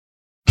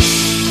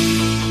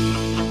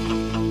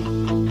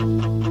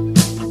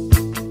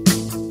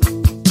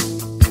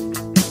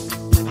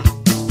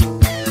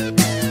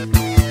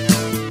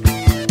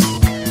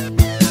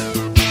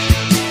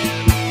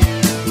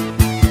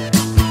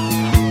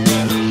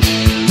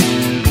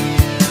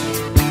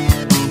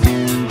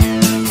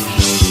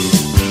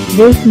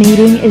This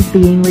meeting is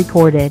being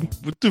recorded.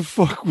 What the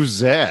fuck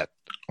was that?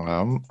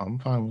 I'm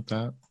fine with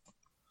that.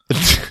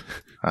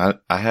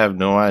 I have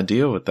no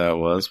idea what that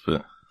was,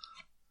 but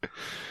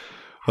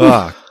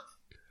Well,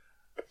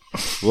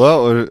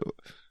 we'll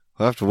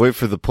have to wait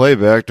for the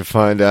playback to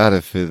find out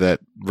if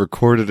that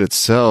recorded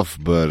itself,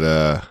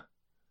 but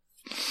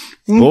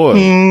boy.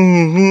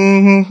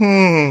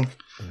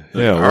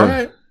 Yeah, all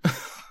right.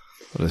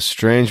 What a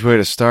strange way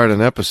to start an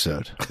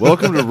episode.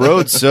 Welcome to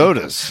Road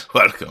Sodas.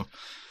 Welcome.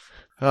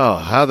 Oh,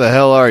 how the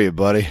hell are you,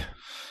 buddy?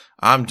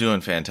 I'm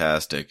doing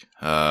fantastic.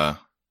 Yeah,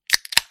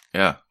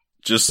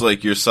 just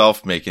like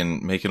yourself,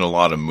 making a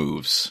lot of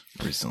moves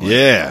recently.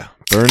 Yeah,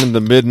 burning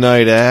the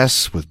midnight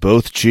ass with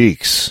both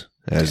cheeks,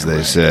 as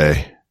they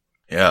say.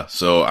 Yeah,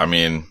 so I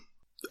mean,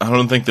 I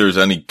don't think there's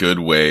any good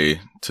way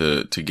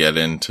to get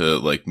into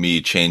like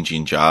me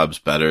changing jobs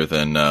better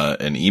than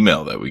an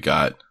email that we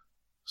got.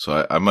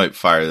 So I might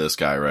fire this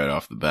guy right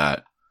off the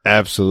bat.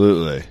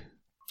 Absolutely.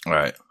 All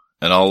right,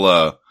 and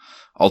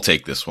I'll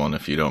take this one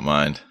if you don't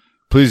mind.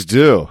 Please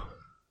do.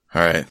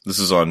 All right, this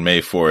is on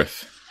May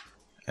 4th,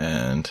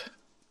 and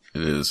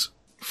it is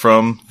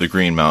from the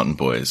Green Mountain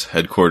Boys,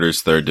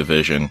 Headquarters 3rd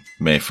Division,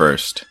 May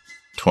 1st,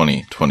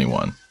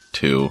 2021,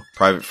 to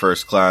Private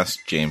First Class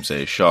James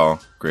A. Shaw,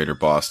 Greater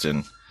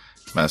Boston,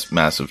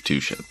 Massive Two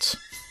Shits.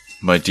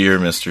 My dear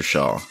Mr.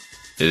 Shaw,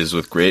 it is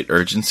with great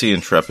urgency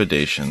and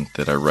trepidation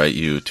that I write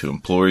you to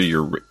implore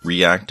your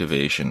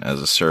reactivation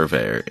as a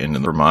surveyor in the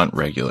Vermont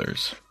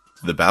Regulars.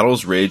 The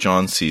battles rage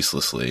on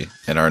ceaselessly,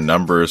 and our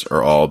numbers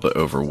are all but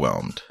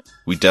overwhelmed.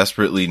 We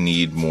desperately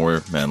need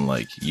more men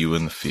like you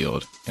in the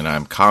field, and I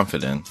am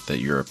confident that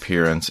your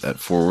appearance at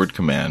Forward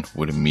Command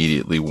would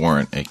immediately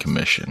warrant a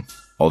commission.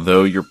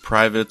 Although your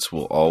privates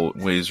will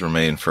always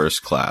remain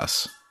first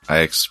class, I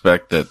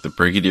expect that the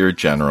Brigadier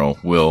General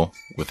will,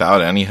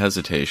 without any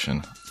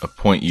hesitation,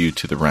 appoint you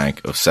to the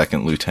rank of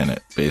Second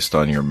Lieutenant based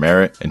on your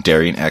merit and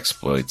daring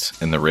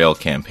exploits in the rail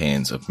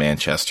campaigns of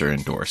Manchester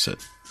and Dorset.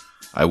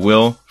 I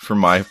will, for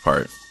my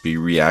part, be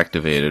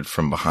reactivated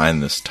from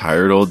behind this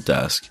tired old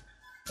desk,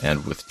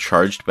 and with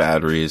charged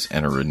batteries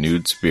and a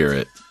renewed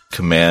spirit,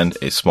 command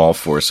a small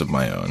force of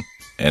my own.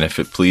 And if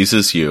it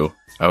pleases you,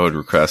 I would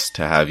request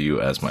to have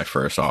you as my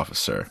first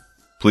officer.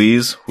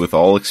 Please, with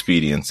all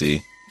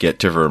expediency, get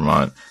to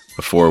Vermont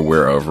before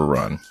we're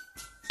overrun.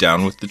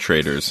 Down with the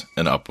traitors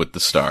and up with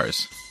the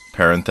stars.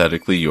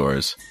 Parenthetically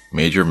yours,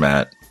 Major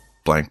Matt,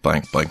 blank,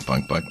 blank, blank,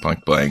 blank, blank,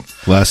 blank,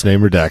 blank. Last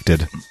name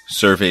redacted.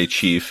 Survey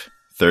Chief,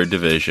 3rd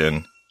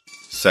Division,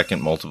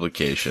 2nd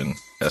Multiplication,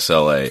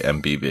 SLA,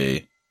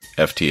 MBB,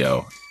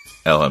 FTO,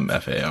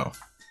 LMFAO.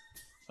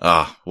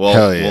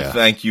 Well,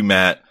 thank you,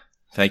 Matt.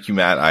 Thank you,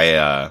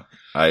 Matt.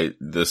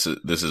 This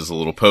is a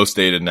little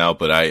post-dated now,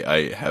 but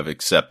I have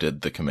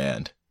accepted the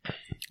command.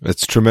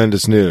 That's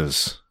tremendous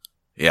news.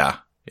 Yeah.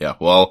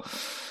 Well,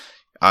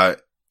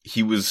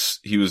 he was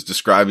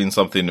describing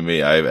something to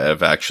me.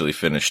 I've actually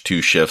finished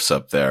 2 shifts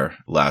up there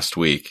last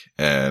week,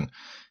 and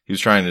he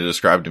was trying to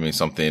describe to me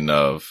something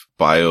of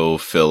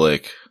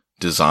biophilic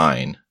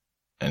design.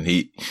 And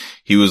he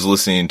was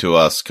listening to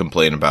us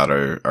complain about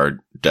our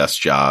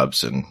desk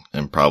jobs and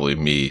probably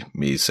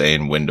me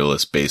saying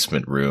windowless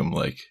basement room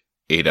like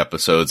 8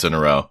 episodes in a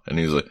row. And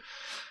he was like,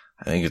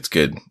 I think it's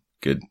good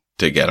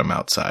to get him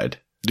outside.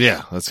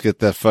 Yeah, let's get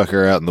that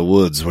fucker out in the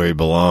woods where he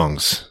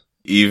belongs.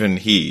 Even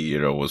he,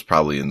 was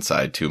probably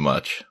inside too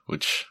much,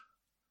 which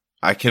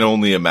I can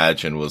only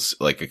imagine was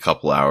like a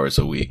couple hours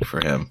a week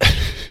for him.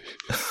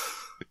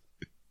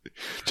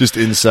 Just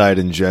inside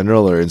in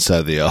general or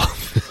inside the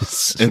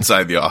office?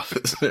 Inside the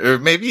office. Or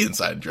maybe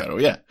inside in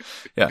general, yeah.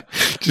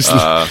 Just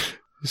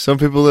some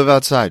people live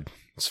outside.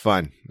 It's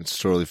fine. It's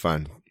totally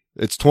fine.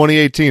 It's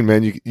 2018,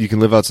 man. You can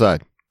live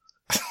outside.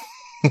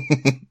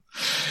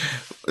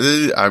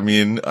 I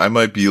mean, I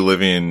might be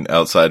living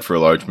outside for a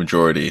large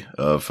majority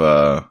of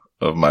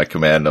my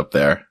command up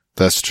there.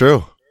 That's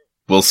true.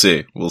 We'll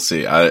see.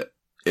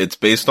 It's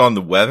based on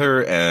the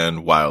weather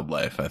and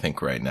wildlife, I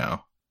think, right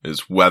now.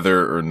 Is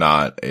whether or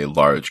not a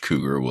large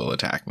cougar will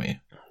attack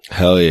me.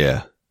 Hell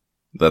yeah.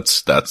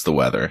 That's the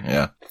weather,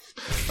 yeah.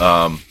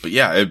 But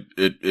yeah,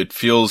 it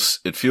feels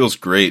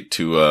great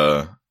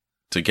to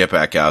get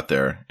back out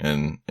there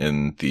in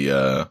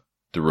the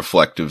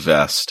reflective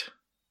vest.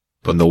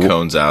 Put the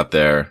cones out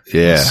there.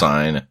 Yeah.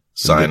 Sign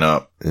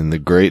up. In the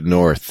great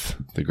north.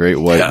 The great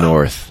white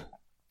north.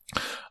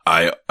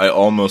 I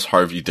almost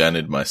Harvey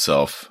Dented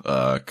myself,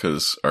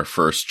 'cause our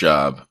first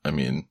job, I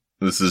mean,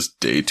 this is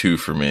day 2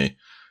 for me.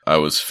 I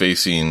was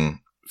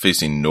facing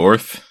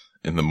north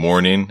in the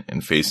morning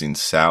and facing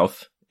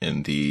south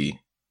in the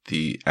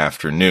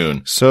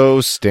afternoon. So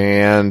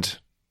stand.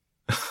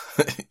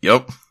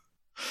 Yep.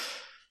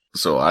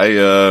 So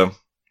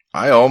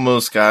I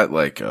almost got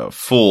like a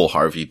full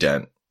Harvey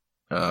Dent.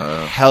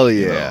 Hell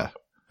yeah.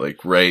 Like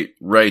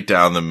right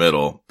down the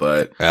middle,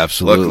 but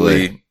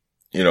absolutely.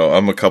 Luckily,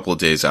 I'm a couple of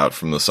days out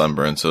from the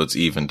sunburn, so it's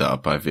evened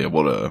up. I've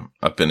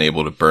been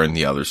able to burn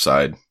the other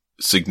side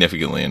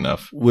significantly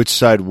enough. Which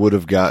side would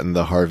have gotten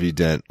the Harvey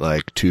Dent,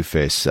 like,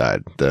 Two-Face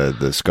side,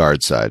 the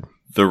scarred side?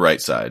 The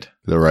right side.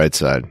 The right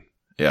side.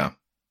 Yeah.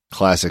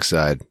 Classic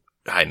side.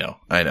 I know.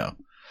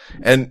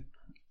 And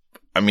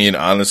I mean,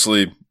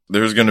 honestly,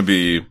 there's going to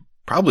be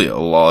probably a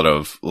lot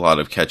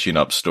of catching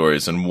up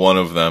stories, and one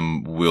of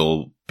them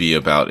will be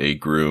about a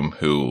groom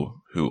who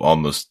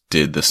almost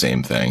did the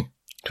same thing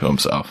to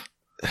himself.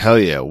 Hell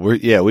yeah.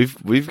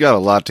 We've got a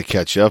lot to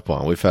catch up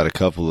on. We've had a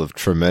couple of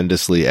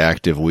tremendously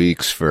active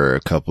weeks for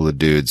a couple of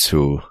dudes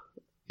who,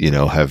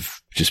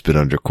 have just been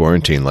under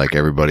quarantine like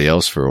everybody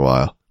else for a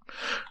while.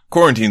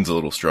 Quarantine's a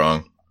little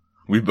strong.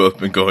 We've both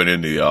been going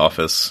into the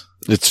office.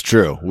 It's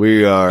true.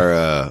 We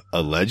are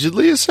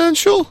allegedly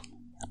essential.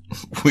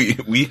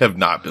 We have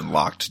not been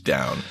locked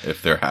down,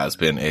 if there has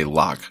been a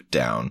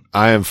lockdown.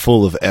 I am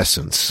full of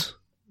essence,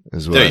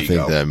 is what I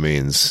think that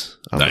means.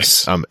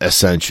 Nice. I'm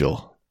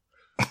essential.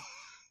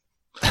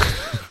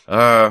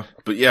 But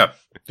yeah.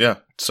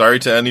 Sorry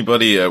to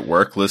anybody at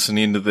work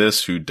listening to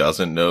this who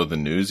doesn't know the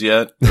news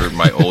yet, or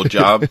my old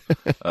job,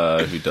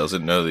 who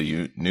doesn't know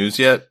the news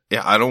yet.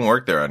 Yeah, I don't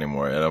work there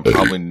anymore, and I'm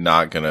probably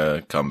not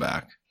gonna come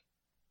back.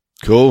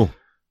 Cool.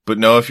 But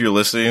no, if you're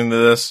listening to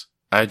this,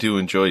 I do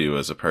enjoy you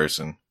as a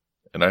person,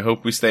 and I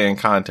hope we stay in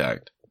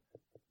contact,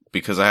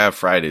 because I have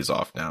Fridays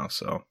off now,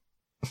 so.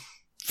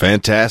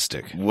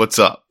 Fantastic. What's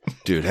up?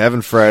 Dude,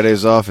 having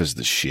Fridays off is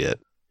the shit.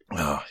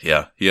 Oh,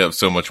 yeah. You have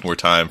so much more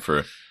time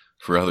for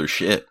other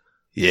shit.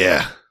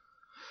 Yeah.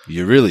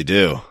 You really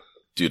do.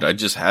 Dude, I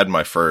just had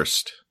my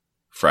first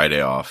Friday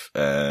off,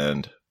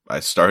 and I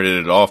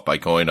started it off by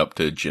going up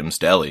to Jim's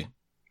Deli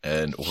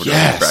and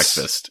ordering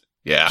breakfast.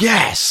 Yeah.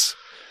 Yes.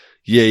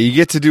 Yeah, you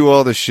get to do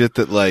all the shit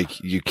that, like,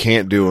 you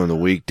can't do on the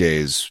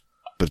weekdays,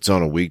 but it's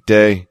on a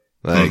weekday.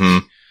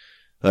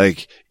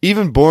 Like,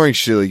 even boring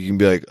shit, like, you can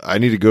be like, I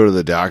need to go to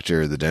the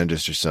doctor or the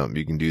dentist or something.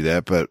 You can do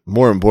that. But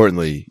more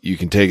importantly, you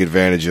can take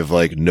advantage of,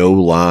 like, no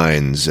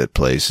lines at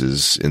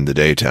places in the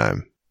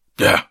daytime.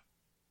 Yeah.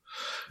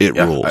 It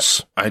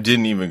rules. I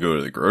didn't even go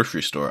to the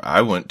grocery store.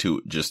 I went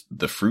to just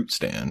the fruit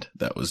stand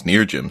that was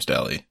near Jim's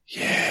Deli.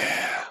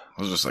 Yeah.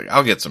 I was just like,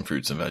 I'll get some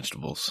fruits and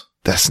vegetables.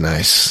 That's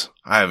nice.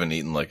 I haven't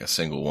eaten like a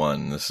single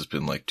one. This has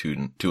been like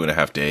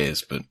 2.5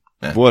 days, but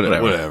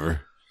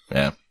whatever.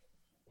 Yeah.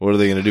 What are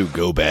they going to do?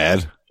 Go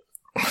bad?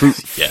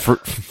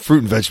 Fruit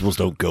and vegetables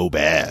don't go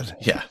bad.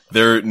 Yeah.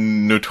 They're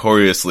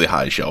notoriously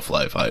high shelf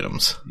life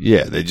items.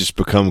 Yeah. They just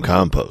become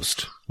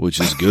compost, which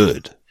is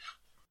good.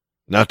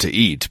 Not to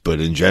eat, but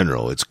in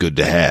general, it's good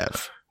to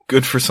have.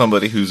 Good for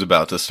somebody who's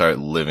about to start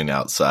living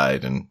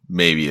outside and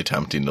maybe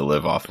attempting to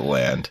live off the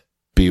land.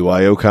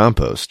 BYO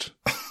compost.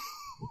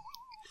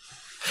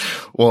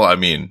 Well, I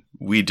mean,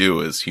 we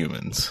do as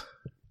humans.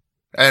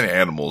 And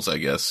animals, I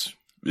guess,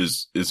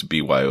 is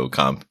BYO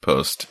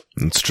compost.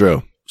 It's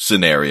true.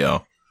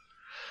 Scenario.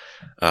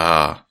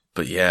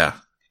 But yeah,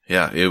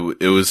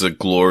 it was a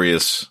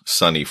glorious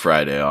sunny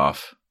Friday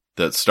off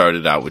that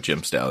started out with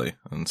Jim's Deli.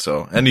 And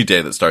so any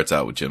day that starts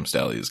out with Jim's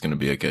Deli is going to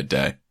be a good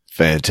day.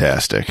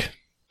 Fantastic.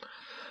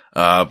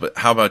 But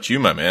how about you,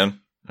 my man?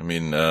 I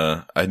mean,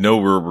 I know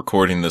we're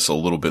recording this a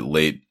little bit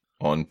late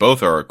on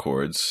both our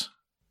records.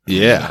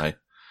 Yeah.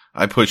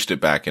 I pushed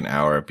it back an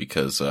hour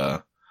because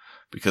I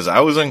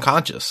was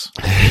unconscious.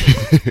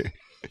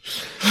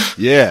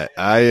 Yeah,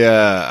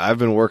 I've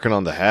been working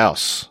on the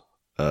house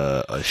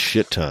a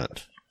shit ton,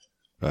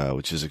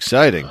 which is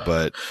exciting.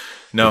 But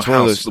now,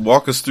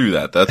 walk us through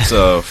that. That's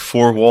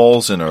 4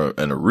 walls and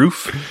a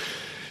roof.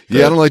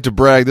 Yeah, I don't like to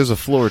brag. There's a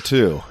floor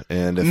too,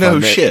 and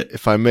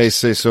if I may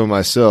say so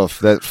myself,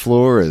 that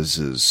floor is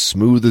as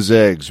smooth as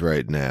eggs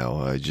right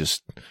now.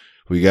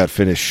 We got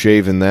finished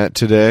shaving that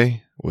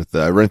today.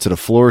 I rented a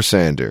floor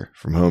sander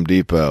from Home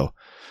Depot,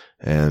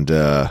 and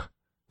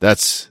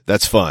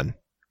that's fun.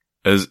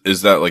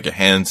 Is that like a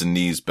hands and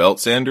knees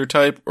belt sander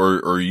type,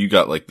 or you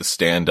got like the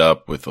stand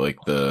up with like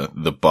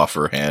the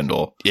buffer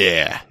handle?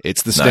 Yeah,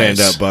 it's the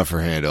stand up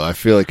buffer handle. I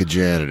feel like a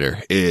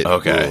janitor. It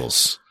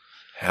rules.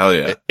 Hell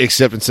yeah.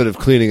 Except instead of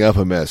cleaning up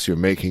a mess, you're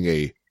making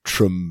a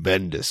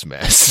tremendous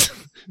mess.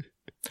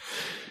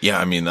 Yeah,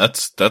 I mean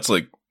that's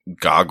like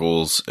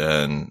goggles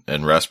and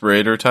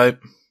respirator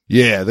type.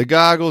 Yeah, the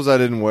goggles I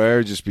didn't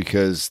wear just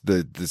because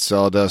the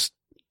sawdust,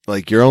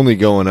 like, you're only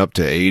going up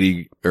to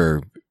 80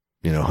 or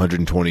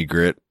 120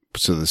 grit.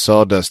 So the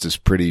sawdust is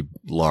pretty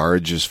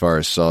large as far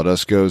as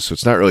sawdust goes. So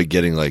it's not really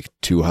getting like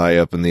too high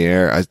up in the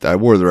air. I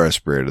wore the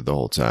respirator the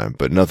whole time,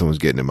 but nothing was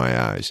getting in my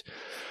eyes.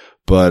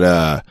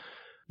 But,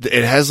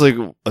 it has like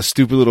a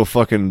stupid little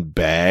fucking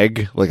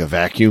bag, like a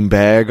vacuum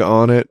bag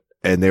on it.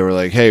 And they were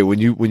like, hey, when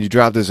you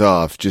drop this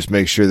off, just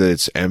make sure that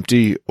it's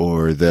empty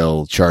or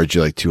they'll charge you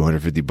like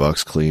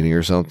 $250 cleaning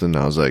or something.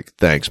 I was like,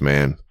 thanks,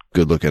 man.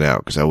 Good looking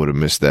out, because I would have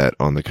missed that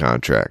on the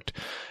contract.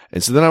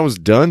 And so then I was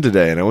done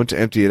today and I went to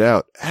empty it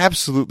out.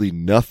 Absolutely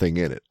nothing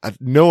in it. I have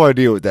no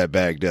idea what that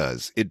bag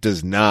does. It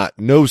does not,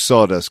 no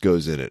sawdust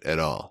goes in it at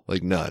all.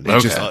 Like none.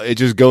 It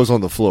just goes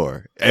on the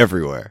floor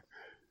everywhere.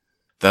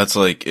 That's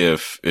like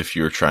if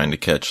you're trying to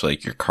catch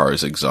like your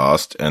car's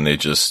exhaust and they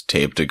just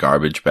taped a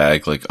garbage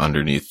bag like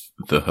underneath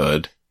the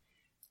hood.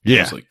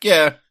 Yeah. It's like,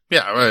 yeah,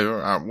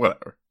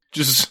 whatever.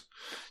 Just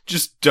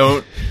Just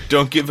don't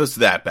give us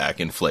that back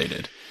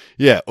inflated.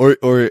 Yeah,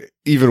 or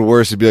even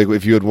worse, it'd be like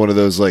if you had one of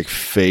those like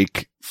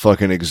fake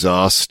fucking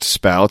exhaust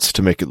spouts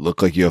to make it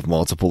look like you have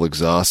multiple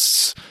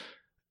exhausts,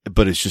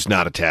 but it's just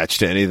not attached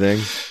to anything.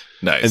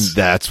 Nice. And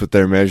that's what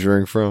they're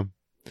measuring from.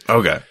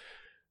 Okay.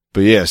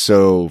 But yeah,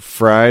 so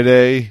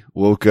Friday,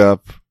 woke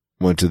up,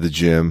 went to the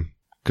gym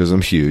because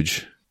I'm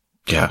huge.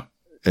 Yeah.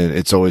 And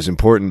it's always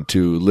important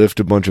to lift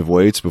a bunch of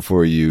weights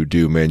before you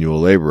do manual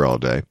labor all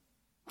day.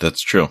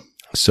 That's true.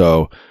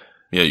 So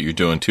yeah, you're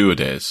doing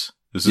 2-a-days.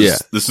 This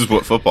is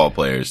what football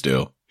players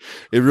do.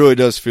 it really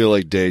does feel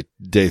like day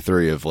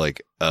 3 of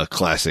like a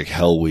classic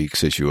Hell Week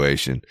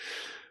situation.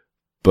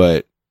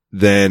 But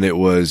then it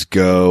was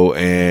go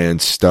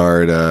and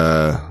start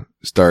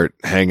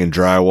hanging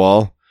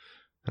drywall.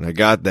 And I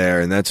got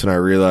there, and that's when I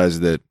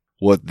realized that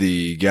what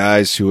the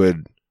guys who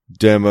had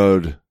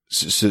demoed,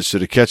 so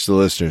to catch the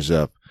listeners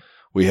up,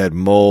 we had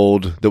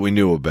mold that we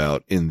knew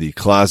about in the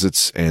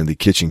closets and the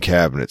kitchen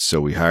cabinets.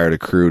 So we hired a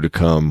crew to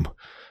come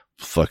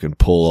fucking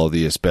pull all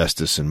the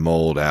asbestos and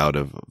mold out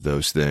of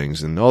those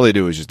things. And all they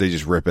do is they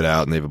just rip it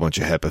out, and they have a bunch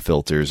of HEPA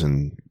filters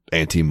and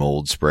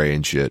anti-mold spray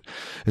and shit.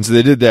 And so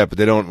they did that, but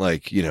they don't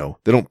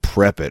they don't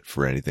prep it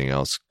for anything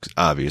else.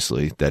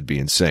 Obviously, that'd be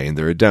insane.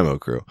 They're a demo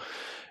crew.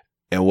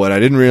 And what I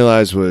didn't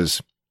realize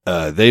was,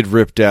 they'd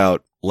ripped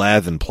out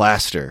lath and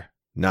plaster,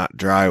 not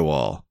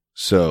drywall.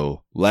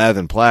 So lath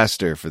and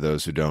plaster, for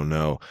those who don't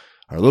know,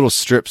 are little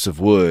strips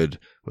of wood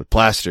with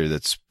plaster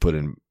that's put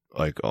in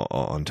like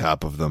on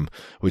top of them,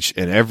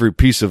 and every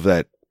piece of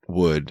that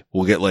wood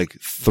will get like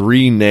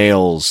 3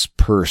 nails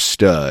per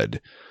stud.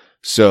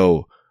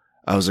 So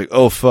I was like,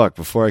 oh fuck,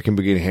 before I can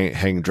begin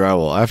hanging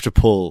drywall, I have to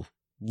pull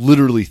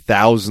literally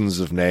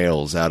thousands of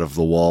nails out of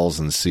the walls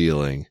and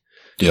ceiling.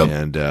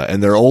 Yep.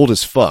 And they're old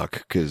as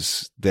fuck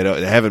because they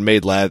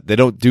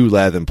don't do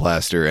lath and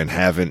plaster and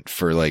haven't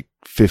for like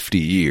 50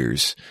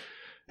 years.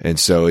 And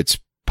so it's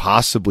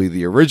possibly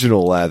the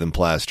original lath and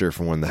plaster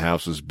from when the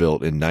house was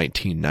built in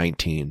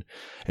 1919.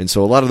 And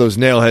so a lot of those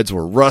nail heads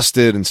were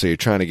rusted. And so you're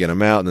trying to get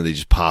them out, and then they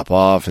just pop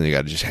off, and you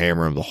got to just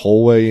hammer them the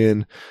whole way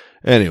in.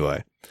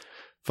 Anyway,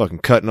 fucking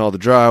cutting all the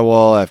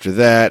drywall after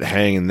that,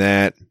 hanging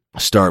that,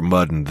 start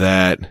mudding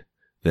that.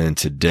 Then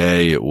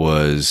today it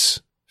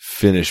was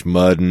finish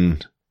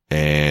mudding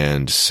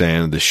and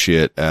sand the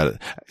shit out of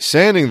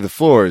sanding the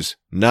floors.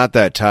 Not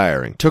that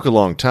tiring. Took a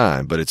long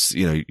time, but it's,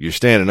 you're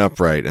standing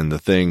upright, and the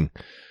thing,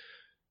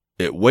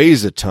 it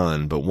weighs a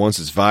ton, but once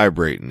it's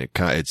vibrating,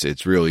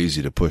 it's real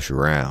easy to push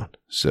around.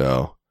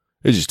 So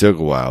it just took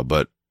a while,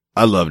 but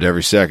I loved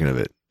every second of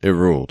it. It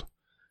ruled.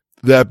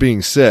 That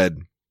being said,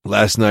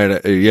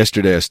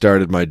 yesterday I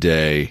started my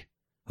day,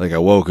 like I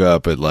woke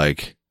up at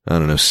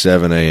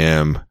 7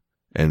 a.m.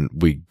 and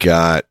we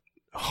got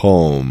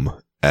home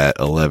at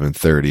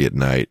 11:30 at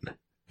night.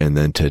 And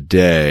then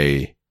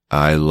today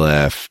I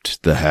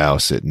left the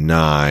house at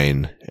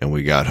 9 and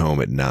we got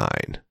home at 9.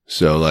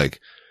 So those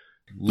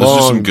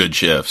are some good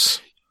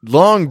shifts.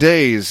 Long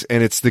days.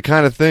 And it's the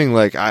kind of thing,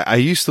 I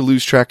used to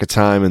lose track of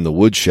time in the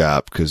wood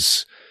shop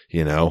because,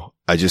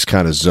 I just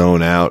kind of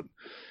zone out,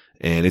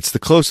 and it's the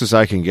closest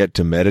I can get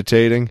to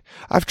meditating.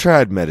 I've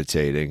tried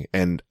meditating,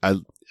 and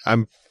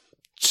I'm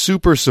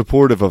super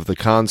supportive of the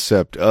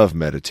concept of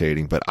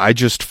meditating, but I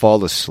just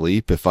fall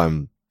asleep if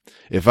I'm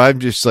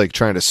just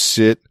trying to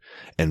sit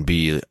and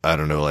be, I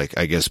don't know,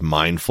 I guess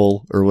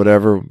mindful or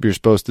whatever you're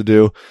supposed to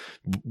do,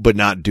 but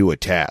not do a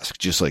task,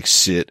 just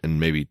sit and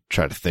maybe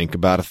try to think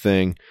about a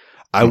thing.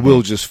 I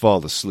will just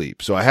fall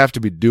asleep. So I have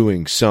to be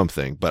doing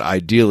something, but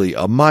ideally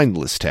a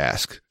mindless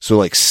task.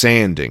 So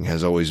sanding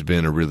has always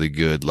been a really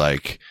good, I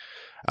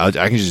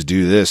can just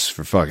do this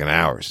for fucking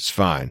hours. It's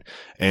fine.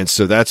 And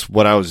so that's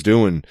what I was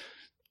doing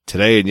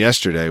today and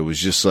yesterday, was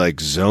just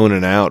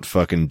zoning out,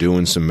 fucking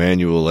doing some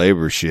manual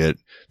labor shit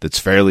that's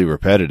fairly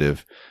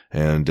repetitive.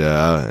 And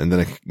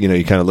then,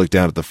 you kind of look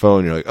down at the phone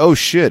and you're like, oh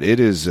shit, it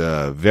is,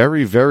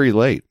 very, very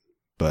late,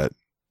 but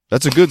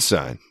that's a good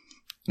sign.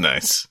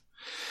 Nice.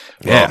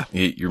 Yeah.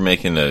 Well, you're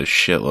making a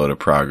shitload of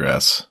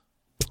progress.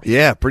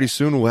 Yeah. Pretty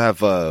soon we'll have,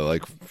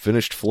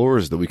 finished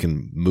floors that we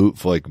can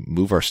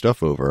move our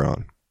stuff over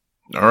on.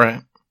 All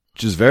right.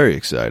 Which is very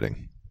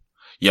exciting.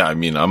 Yeah. I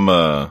mean,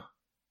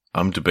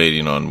 I'm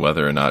debating on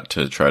whether or not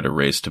to try to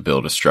race to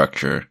build a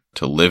structure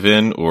to live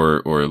in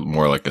or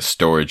more like a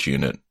storage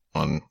unit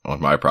on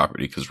my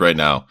property. Cause right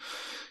now,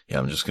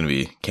 I'm just going to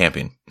be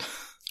camping.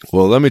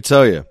 Well, let me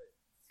tell you,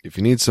 if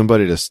you need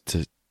somebody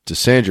to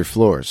sand your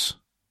floors,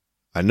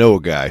 I know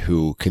a guy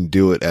who can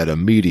do it at a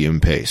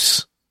medium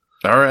pace.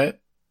 All right.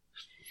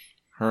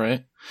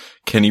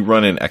 Can he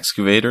run an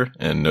excavator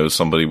and know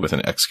somebody with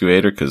an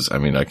excavator? Cause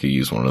I could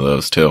use one of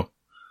those too.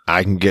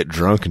 I can get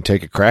drunk and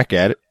take a crack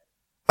at it.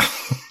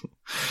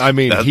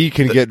 He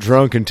can get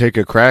drunk and take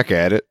a crack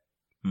at it.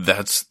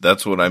 That's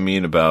what I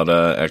mean about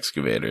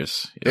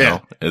excavators. You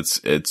know?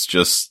 It's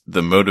just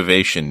the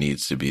motivation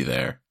needs to be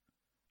there.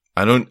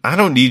 I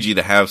don't need you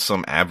to have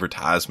some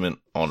advertisement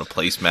on a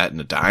placemat in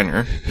a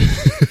diner.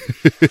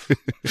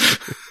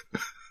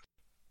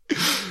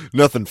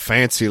 Nothing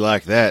fancy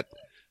like that.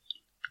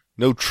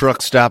 No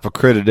truck stop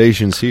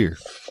accreditations here.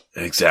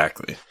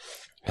 Exactly.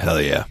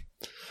 Hell yeah.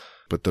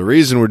 But the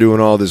reason we're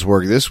doing all this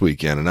work this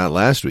weekend and not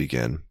last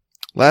weekend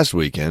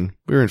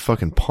we were in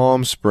fucking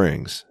Palm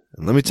Springs.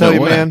 And let me tell you,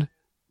 man,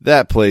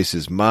 that place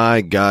is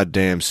my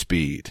goddamn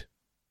speed.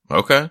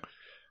 Okay.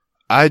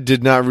 I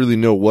did not really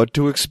know what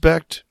to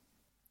expect.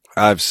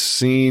 I've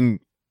seen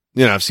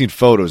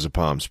photos of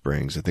Palm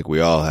Springs. I think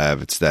we all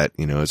have. It's that,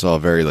 it's all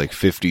very like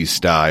 50s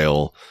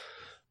style.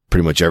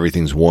 Pretty much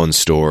everything's one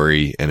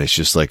story, and it's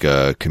just like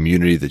a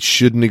community that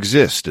shouldn't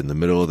exist in the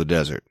middle of the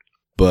desert.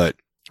 But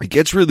it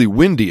gets really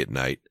windy at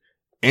night,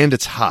 and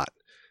it's hot.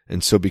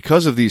 And so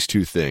because of these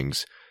two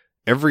things,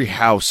 every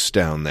house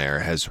down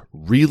there has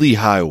really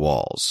high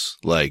walls,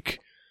 like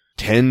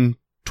 10,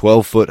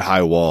 12-foot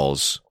high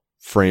walls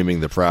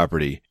framing the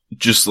property.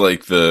 Just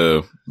like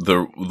the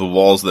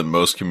walls that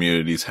most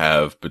communities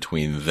have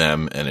between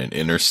them and an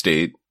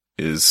interstate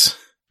is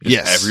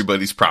yes.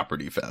 Everybody's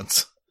property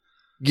fence.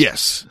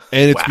 Yes.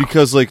 And it's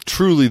because like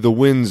truly the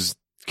winds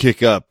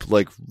kick up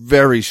like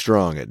very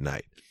strong at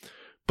night.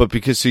 But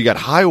so you got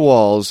high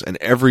walls and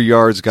every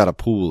yard's got a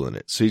pool in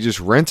it. So you just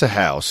rent a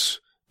house.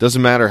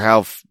 Doesn't matter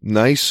how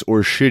nice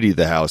or shitty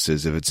the house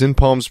is. If it's in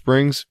Palm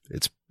Springs,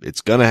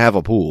 it's gonna have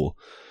a pool.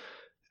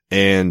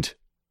 And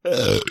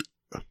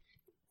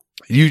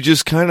you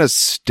just kind of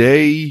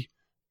stay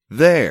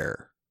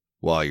there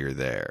while you're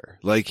there.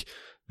 Like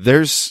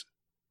there's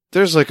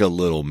like a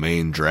little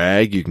main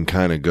drag you can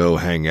kind of go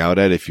hang out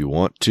at if you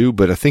want to,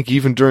 but I think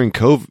even during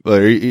COVID,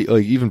 or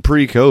like even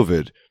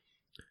pre-COVID,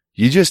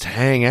 you just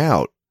hang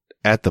out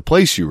at the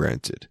place you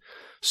rented.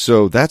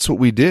 So that's what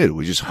we did.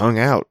 We just hung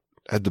out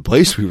at the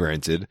place we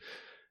rented,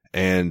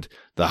 and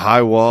the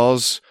high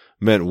walls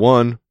meant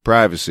 1,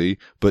 privacy,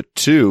 but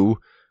 2,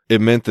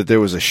 it meant that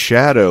there was a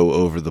shadow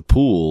over the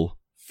pool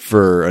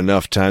for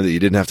enough time that you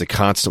didn't have to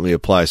constantly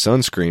apply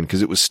sunscreen,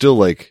 because it was still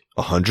like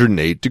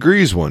 108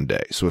 degrees one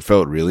day. So it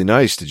felt really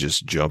nice to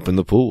just jump in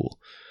the pool.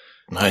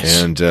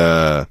 Nice. And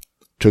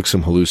took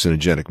some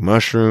hallucinogenic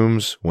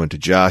mushrooms, went to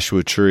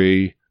Joshua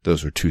Tree.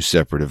 Those were 2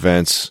 separate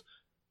events.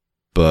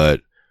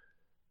 But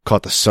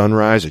caught the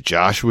sunrise at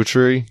Joshua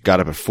Tree, got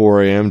up at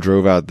 4 a.m.,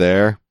 drove out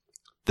there.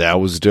 That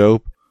was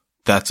dope.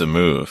 That's a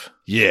move.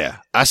 Yeah.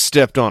 I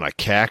stepped on a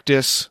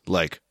cactus,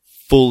 like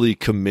fully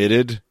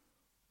committed,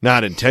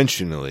 not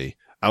intentionally.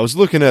 I was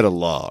looking at a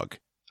log.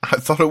 I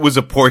thought it was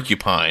a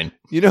porcupine.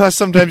 You know how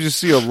sometimes you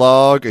see a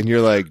log and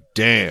you're like,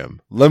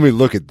 damn, let me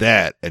look at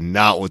that and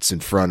not what's in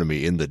front of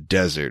me in the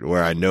desert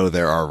where I know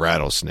there are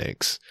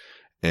rattlesnakes.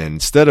 And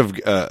instead of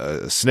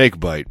a snake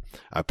bite,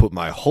 I put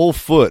my whole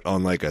foot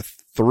on like a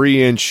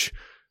 3-inch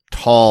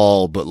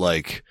tall, but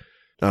like,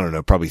 I don't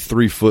know, probably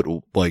 3 foot,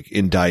 like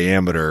in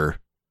diameter,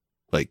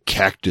 like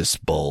cactus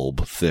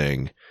bulb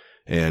thing.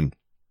 And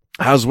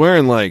I was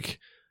wearing like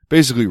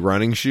basically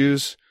running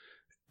shoes,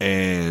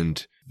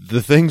 and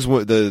the things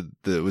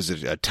was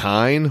it a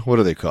tine? What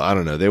do they call? I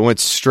don't know. They went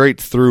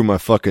straight through my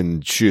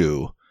fucking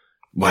shoe.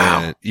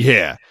 Wow. And,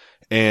 yeah.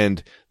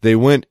 And they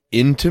went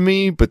into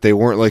me, but they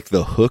weren't like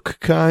the hook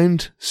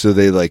kind. So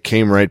they like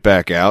came right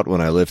back out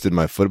when I lifted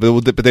my foot.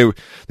 But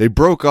they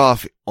broke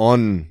off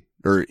on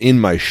or in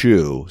my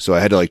shoe. So I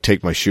had to like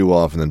take my shoe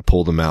off and then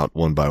pull them out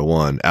one by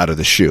one out of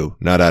the shoe,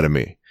 not out of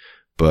me.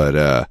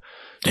 But,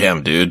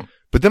 damn, dude.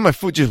 But then my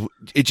foot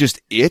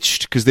just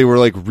itched because they were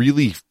like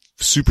really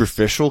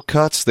superficial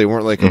cuts. They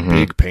weren't like a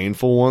big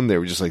painful one. They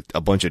were just like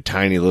a bunch of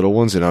tiny little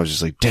ones. And I was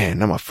just like, damn,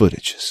 now my foot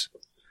itches.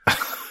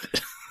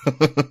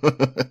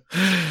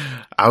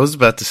 I was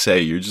about to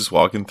say, you're just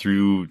walking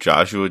through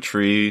Joshua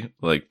Tree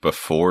like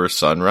before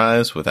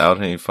sunrise without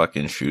any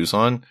fucking shoes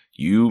on.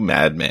 You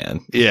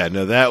madman. Yeah,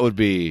 no, that would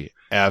be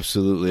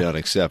absolutely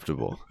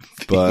unacceptable.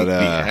 But the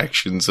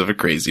actions of a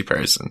crazy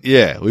person.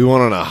 Yeah, we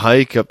went on a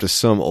hike up to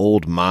some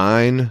old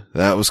mine.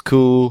 That was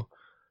cool.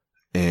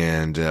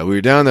 And we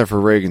were down there for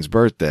Reagan's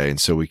birthday,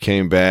 and so we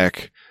came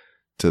back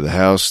to the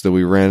house that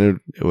we rented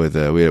with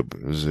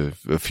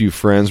a few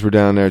friends were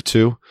down there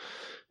too.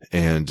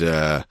 And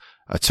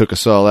I took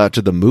us all out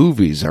to the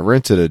movies. I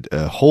rented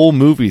a whole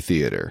movie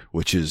theater,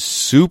 which is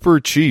super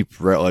cheap.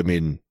 I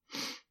mean,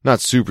 not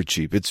super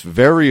cheap. It's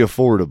very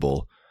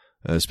affordable,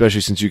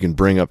 especially since you can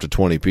bring up to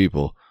 20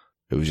 people.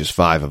 It was just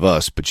 5 of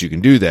us, but you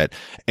can do that.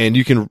 And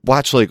you can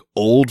watch like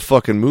old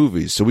fucking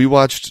movies. So we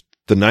watched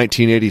the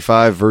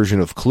 1985 version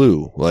of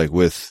Clue, like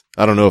with,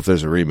 I don't know if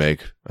there's a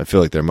remake. I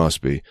feel like there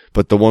must be,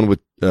 but the one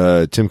with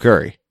Tim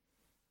Curry.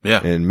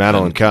 Yeah. And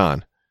Madeline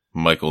Kahn.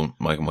 Michael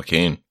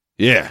McCain.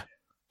 Yeah.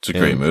 It's a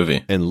great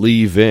movie. And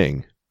Lee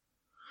Ving.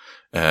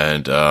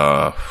 And,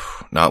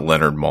 not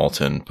Leonard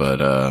Maltin, but,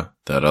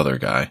 that other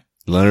guy.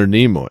 Leonard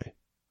Nimoy.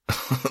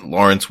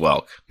 Lawrence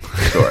Welk.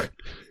 Sure.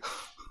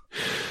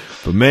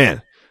 But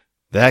man,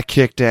 that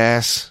kicked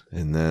ass.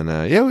 And then,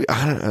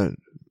 I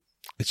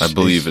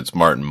believe it's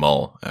Martin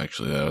Mull,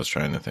 actually, that I was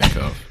trying to think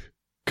of.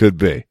 Could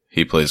be.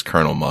 He plays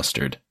Colonel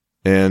Mustard.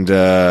 And,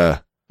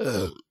 God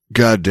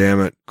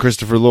damn it,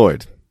 Christopher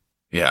Lloyd.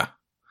 Yeah.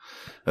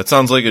 That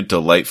sounds like a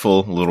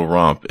delightful little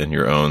romp in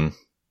your own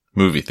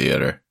movie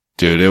theater.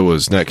 Dude, it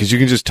was not because you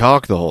can just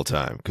talk the whole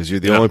time because you're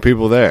the only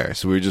people there.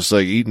 So we were just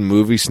like eating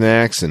movie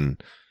snacks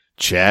and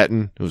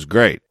chatting. It was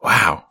great.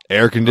 Wow.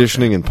 Air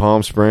conditioning in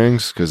Palm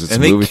Springs because it's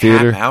And a movie they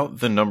cap theater. out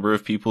the number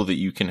of people that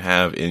you can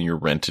have in your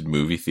rented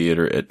movie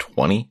theater at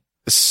 20.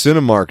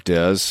 Cinemark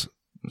does.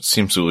 It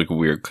seems like a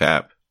weird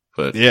cap,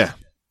 but Yeah,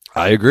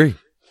 I agree.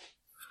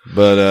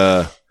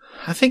 But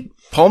I think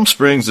Palm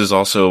Springs is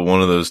also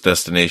one of those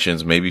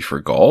destinations maybe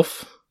for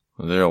golf.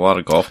 Are there a lot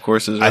of golf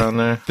courses around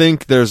there? I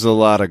think there's a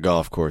lot of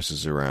golf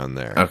courses around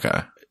there.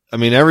 Okay. I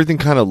mean, everything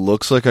kind of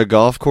looks like a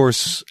golf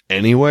course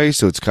anyway,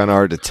 so it's kind of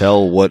hard to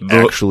tell what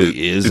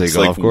actually is a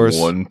golf course.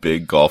 One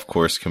big golf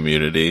course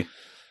community.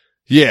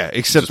 Yeah,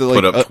 except Just that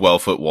put like up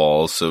 12-foot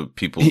walls so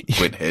people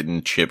quit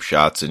hitting chip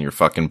shots in your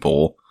fucking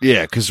pool.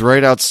 yeah, because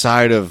right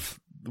outside of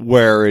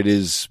where it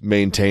is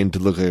maintained to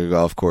look like a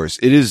golf course,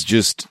 it is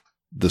just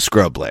the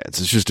scrublands.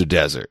 It's just a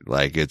desert.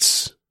 Like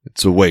it's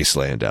a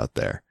wasteland out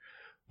there,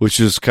 which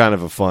is kind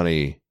of a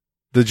funny.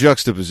 The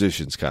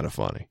juxtaposition's kind of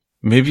funny.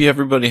 Maybe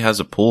everybody has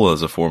a pool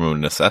as a form of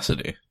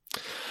necessity.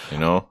 You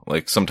know,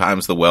 like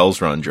sometimes the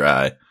wells run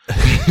dry.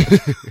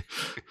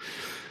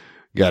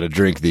 Got to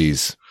drink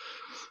these.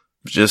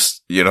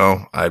 Just, you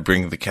know, I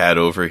bring the cat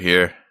over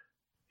here.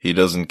 He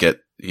doesn't get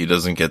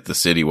the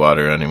city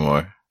water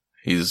anymore.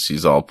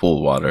 He's all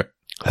pool water.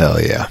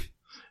 Hell yeah.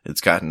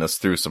 It's gotten us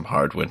through some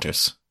hard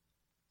winters.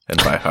 And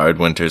by hard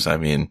winters, I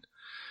mean,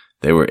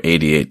 they were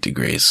 88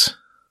 degrees.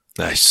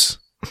 Nice.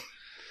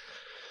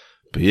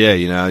 But yeah,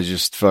 you know, I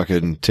just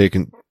fucking took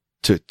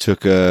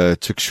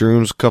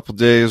shrooms a couple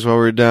days while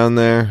we were down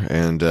there.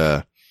 And,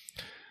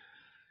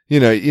 you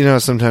know,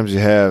 sometimes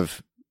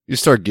you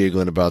start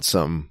giggling about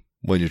something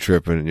when you're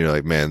tripping and you're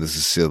like, man, this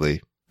is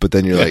silly. But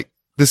then you're like,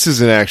 this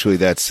isn't actually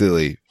that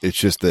silly. It's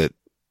just that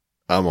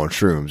I'm on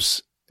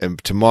shrooms.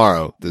 And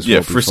tomorrow, this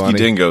won't be Frisky funny.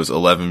 Dingo's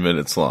 11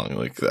 minutes long.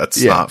 Like,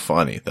 that's not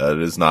funny.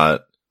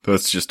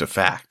 That's just a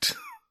fact.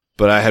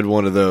 But I had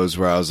one of those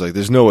where I was like,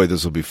 there's no way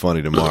this will be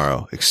funny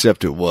tomorrow.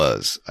 Except it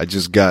was. I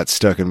just got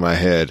stuck in my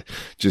head.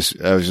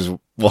 I was just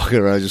walking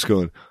around just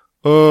going,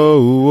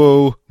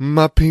 oh,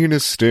 my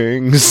penis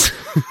stings.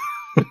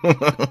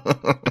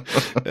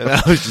 And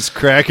I was just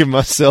cracking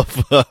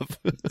myself up.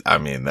 I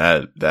mean,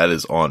 that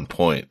is on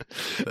point.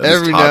 That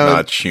Every is now-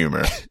 top-notch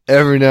humor.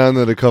 Every now and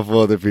then a couple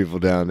other people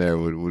down there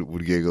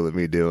would giggle at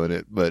me doing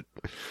it, but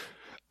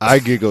I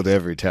giggled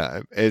every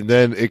time. And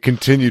then it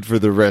continued for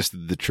the rest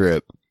of the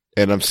trip,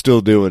 and I'm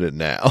still doing it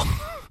now.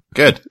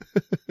 Good.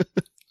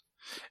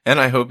 And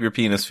I hope your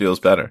penis feels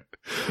better.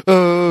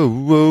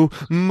 Oh,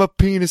 my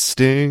penis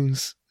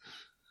stings.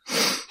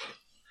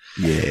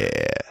 Yeah.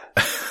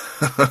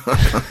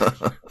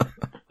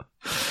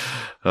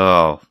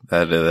 Oh,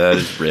 that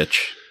is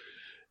rich.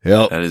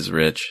 Yep. That is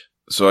rich.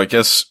 So I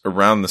guess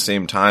around the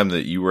same time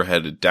that you were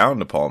headed down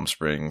to Palm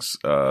Springs,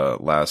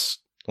 last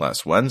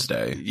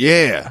Wednesday,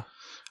 Yeah.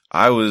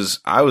 I was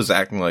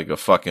acting like a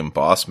fucking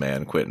boss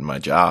man quitting my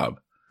job.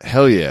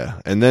 Hell yeah.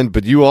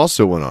 But you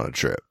also went on a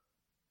trip.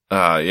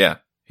 Yeah.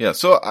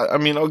 So I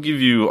mean, I'll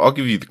give you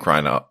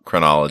the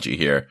chronology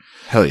here.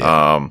 Hell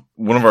yeah.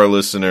 One of our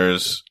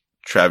listeners,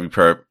 Travi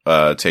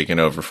Perp, taking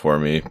over for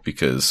me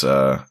because,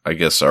 I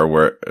guess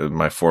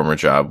my former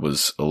job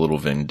was a little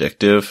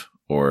vindictive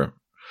or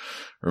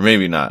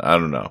maybe not. I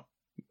don't know.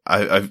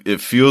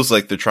 It feels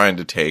like they're trying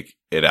to take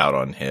it out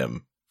on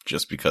him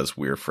just because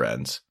we're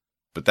friends,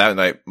 but that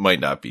night might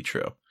not be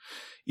true.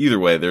 Either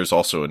way, there's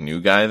also a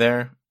new guy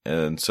there.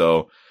 And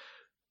so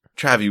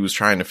Travi was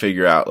trying to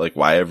figure out like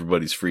why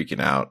everybody's freaking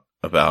out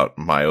about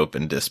my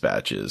open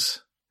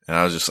dispatches. And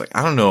I was just like,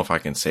 I don't know if I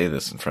can say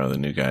this in front of the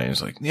new guy. And he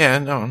was like, yeah,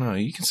 no,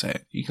 you can say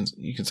it. You can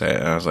say it.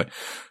 And I was like,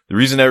 the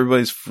reason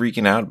everybody's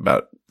freaking out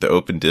about the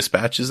open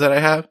dispatches that I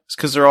have is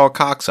because they're all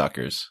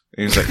cocksuckers. And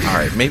he was like, all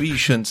right, maybe you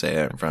shouldn't say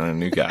that in front of a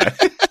new guy.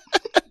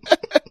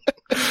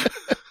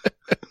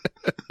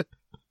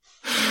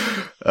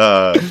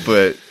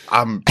 But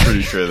I'm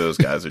pretty sure those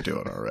guys are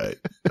doing all right.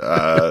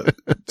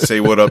 Say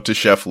what up to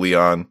Chef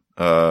Leon,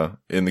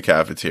 in the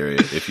cafeteria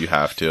if you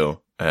have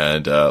to.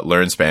 And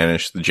learn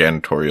Spanish. The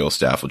janitorial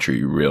staff will treat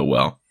you real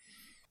well.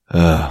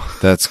 Oh,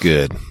 that's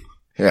good.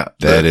 Yeah.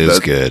 That's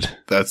good.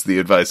 That's the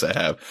advice I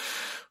have.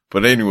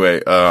 But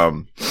anyway,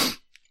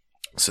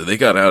 so they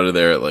got out of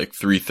there at like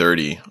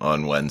 3:30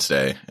 on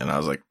Wednesday. And I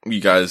was like, you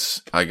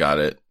guys, I got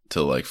it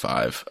till like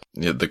 5.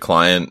 The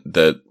client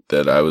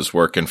that I was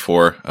working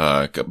for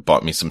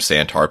bought me some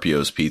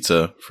Santarpio's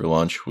pizza for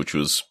lunch, which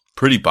was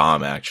pretty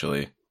bomb,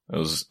 actually. That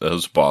was a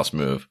boss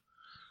move.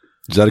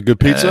 Is that a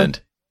good pizza?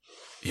 And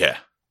yeah.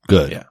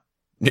 Good.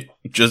 Yeah.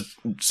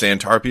 Just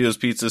Santarpio's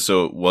pizza.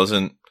 So it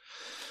wasn't,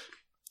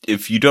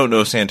 if you don't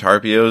know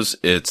Santarpio's,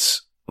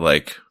 it's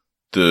like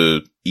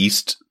the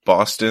East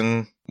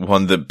Boston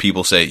one that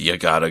people say you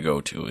gotta go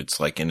to. It's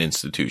like an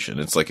institution.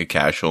 It's like a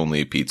cash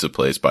only pizza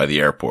place by the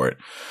airport.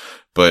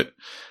 But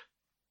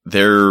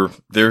their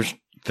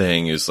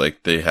thing is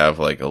like they have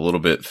like a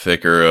little bit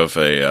thicker of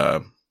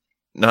a,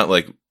 not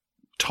like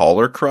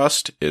taller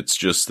crust. It's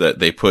just that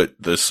they put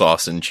the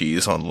sauce and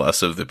cheese on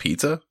less of the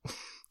pizza.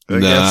 I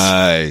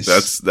Nice.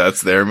 guess.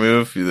 That's their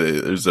move.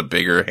 There's a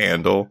bigger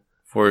handle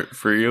for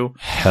you.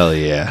 Hell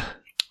yeah.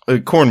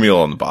 Cornmeal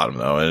on the bottom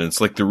though, and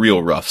it's like the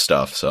real rough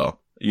stuff. So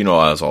you know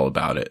I was all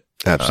about it.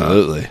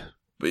 Absolutely.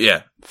 But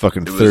yeah,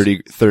 fucking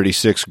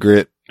 36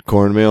 grit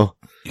cornmeal.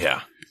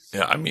 Yeah.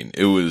 I mean,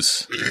 it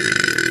was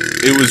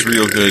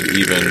real good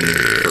even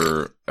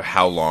for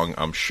how long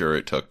I'm sure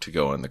it took to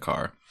go in the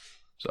car.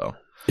 So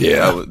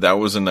yeah, that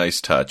was a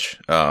nice touch.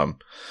 But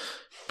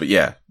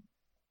yeah,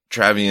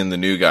 Travie and the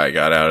new guy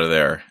got out of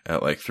there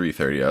at like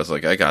 3:30. I was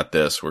like, I got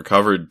this. We're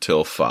covered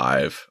till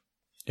 5.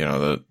 You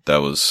know, that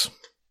was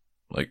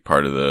like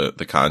part of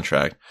the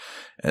contract.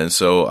 And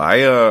so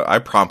I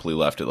promptly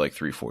left at like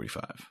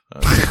 3:45.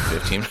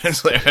 15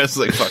 minutes later, I was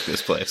like, fuck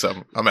this place.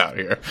 I'm out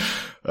here.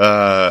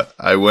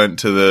 I went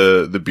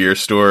to the beer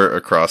store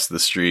across the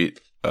street,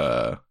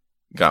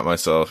 got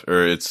myself,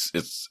 or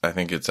I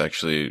think it's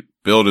actually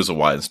billed as a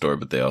wine store,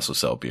 but they also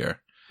sell beer.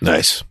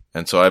 Nice.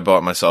 And so I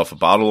bought myself a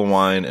bottle of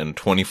wine and a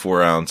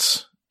 24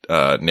 ounce,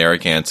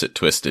 Narragansett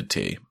Twisted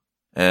Tea.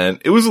 And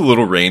it was a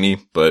little rainy,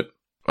 but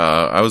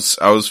I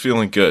was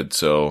feeling good,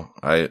 so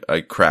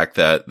I cracked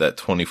that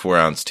 24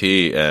 ounce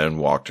tea and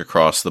walked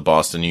across the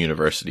Boston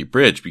University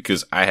Bridge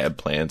because I had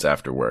plans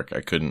after work.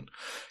 I couldn't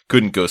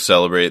go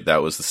celebrate.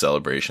 That was the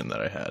celebration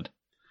that I had.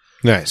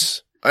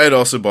 Nice. I had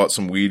also bought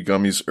some weed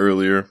gummies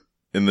earlier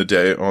in the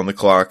day on the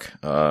clock,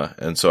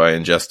 and so I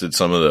ingested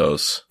some of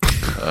those.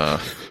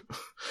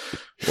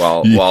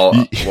 While you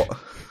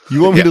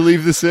want me to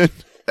leave this in?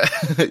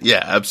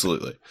 Yeah,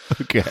 absolutely.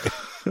 Okay.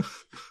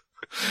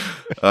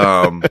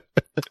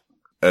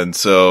 And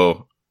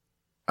so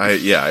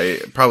I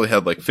probably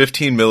had like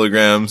 15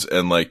 milligrams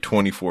and like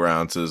 24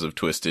 ounces of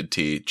Twisted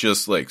Tea,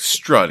 just like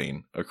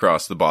strutting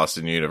across the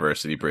Boston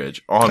University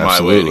Bridge on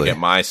my way to get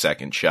my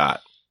second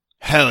shot.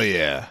 Hell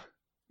yeah.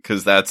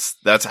 Cause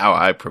that's how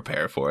I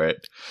prepare for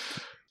it.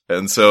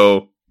 And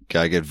so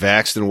gotta get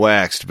vaxxed and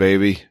waxed,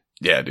 baby.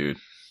 Yeah, dude.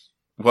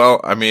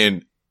 Well, I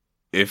mean,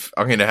 if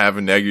I'm going to have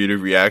a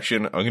negative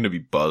reaction, I'm going to be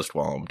buzzed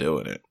while I'm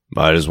doing it.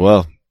 Might as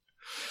well.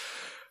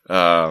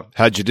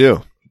 How'd you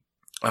do?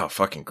 Oh,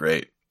 fucking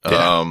great.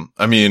 Yeah.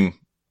 I mean,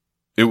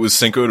 it was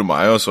Cinco de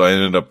Mayo, so I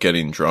ended up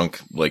getting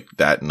drunk like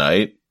that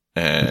night.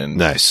 And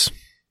nice.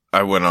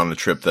 I went on a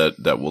trip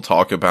that we'll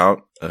talk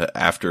about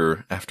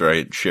after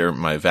I share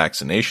my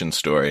vaccination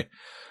story.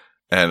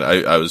 And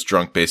I was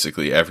drunk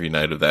basically every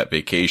night of that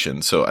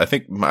vacation. So I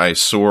think my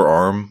sore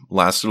arm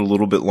lasted a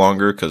little bit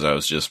longer because I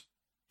was just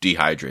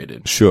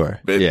dehydrated. Sure.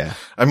 But, yeah.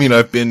 I mean,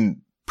 I've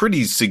been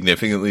pretty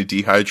significantly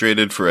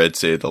dehydrated for, I'd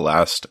say, the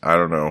last,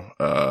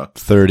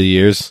 30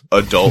 years.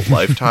 Adult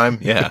lifetime.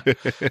 Yeah.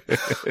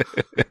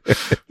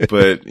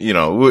 But, you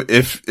know,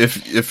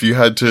 if you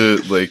had to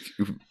like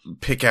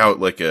pick out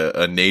like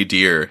a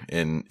nadir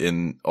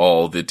in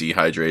all the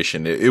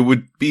dehydration, it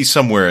would be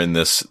somewhere in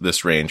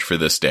this range for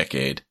this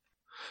decade.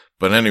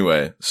 But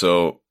anyway,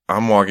 so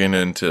I'm walking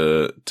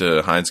into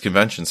Heinz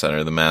Convention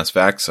Center, the Mass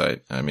Vax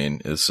site. I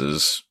mean, this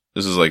is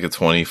like a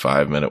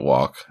 25-minute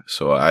walk.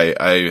 So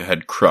I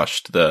had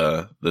crushed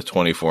the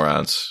 24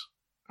 ounce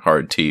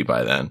hard tea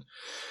by then,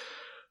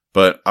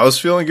 but I was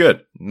feeling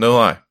good. No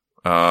lie.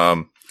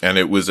 And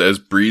it was as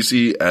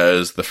breezy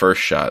as the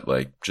first shot,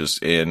 like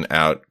just in,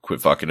 out,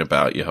 quit fucking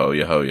about, yo-ho,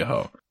 yo-ho,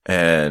 yo-ho.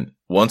 And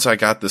once I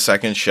got the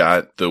second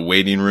shot, the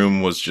waiting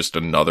room was just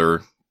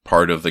another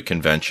part of the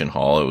convention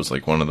hall. It was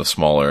like one of the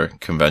smaller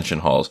convention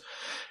halls,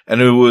 and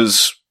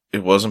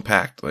it wasn't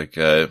packed. Like,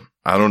 I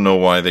don't know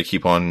why they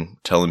keep on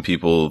telling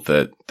people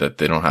that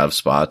they don't have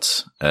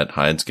spots at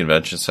Heinz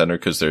Convention Center,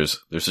 because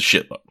there's a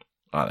shitload,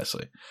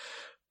 honestly.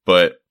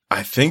 But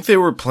I think they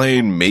were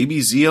playing maybe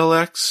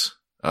ZLX.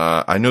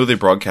 I know they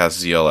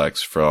broadcast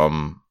ZLX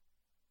from,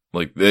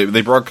 like,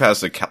 they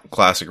broadcast a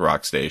classic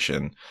rock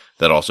station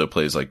that also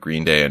plays like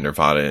Green Day and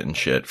Nirvana and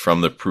shit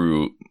from the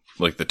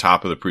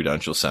top of the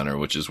Prudential Center,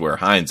 which is where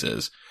Heinz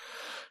is.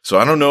 So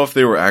I don't know if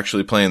they were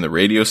actually playing the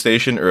radio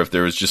station or if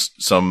there was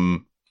just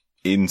some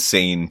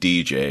insane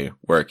DJ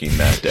working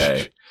that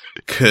day.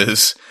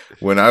 Cause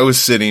when I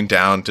was sitting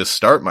down to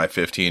start my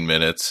 15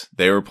 minutes,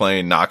 they were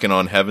playing Knocking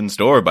on Heaven's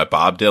Door by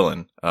Bob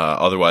Dylan,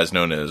 otherwise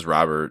known as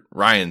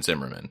Ryan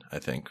Zimmerman, I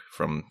think,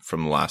 from the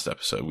last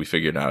episode. We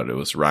figured out it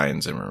was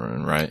Ryan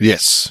Zimmerman, right?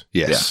 Yes.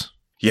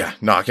 Yeah.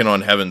 Knocking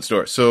on Heaven's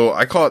Door. So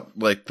I caught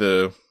like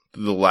the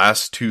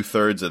last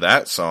 2/3 of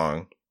that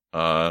song,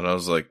 and I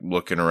was like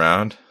looking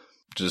around.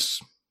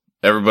 Just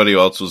everybody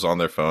else was on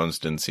their phones,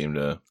 didn't seem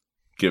to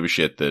give a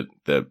shit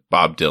that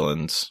Bob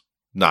Dylan's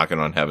Knocking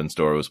on Heaven's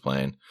Door was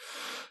playing.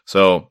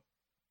 So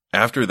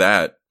after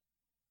that,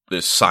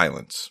 there's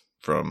silence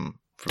from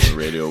the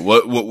radio.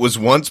 What was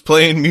once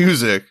playing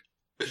music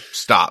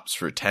stops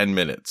for 10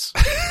 minutes.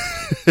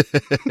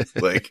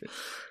 Like,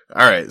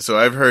 all right, so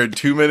I've heard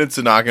 2 minutes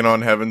of Knocking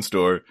on Heaven's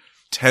Door,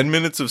 10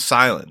 minutes of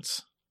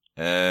silence.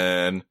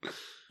 And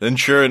then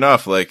sure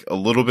enough, like a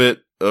little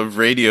bit of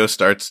radio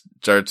starts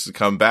to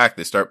come back.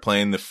 They start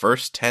playing the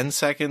first 10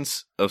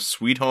 seconds of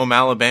Sweet Home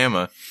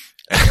Alabama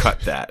and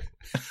cut that.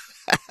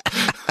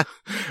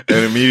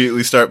 And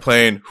immediately start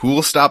playing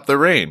Who'll Stop the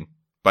Rain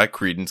by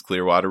Creedence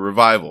Clearwater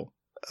Revival.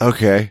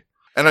 Okay.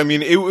 And I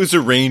mean, it was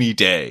a rainy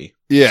day.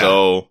 Yeah.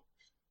 So,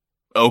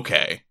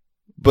 okay.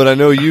 But I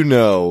know you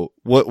know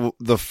what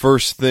the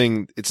first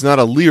thing, it's not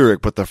a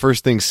lyric, but the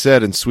first thing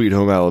said in Sweet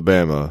Home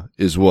Alabama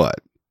is what?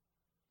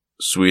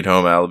 Sweet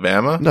Home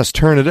Alabama? No, it's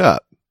Turn It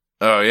Up.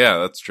 Oh, yeah,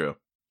 that's true.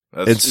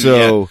 And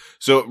so,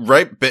 so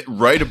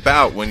right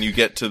about when you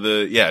get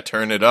to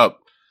Turn It Up,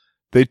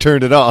 they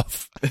turned it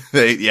off.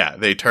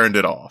 they turned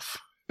it off.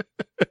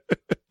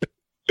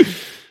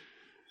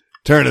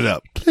 Turn it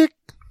up. Click.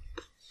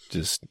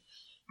 Just.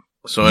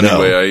 So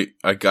anyway,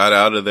 I got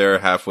out of there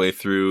halfway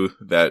through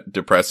that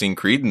depressing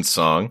Creedence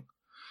song.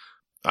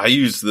 I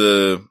used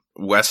the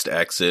west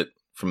exit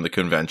from the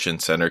convention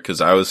center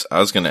because I was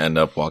going to end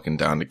up walking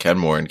down to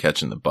Kenmore and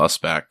catching the bus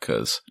back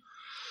because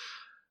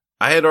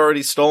I had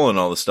already stolen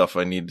all the stuff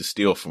I needed to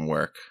steal from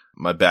work.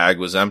 My bag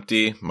was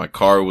empty. My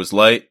car was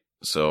light.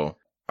 So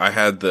I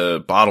had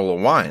the bottle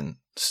of wine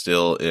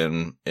still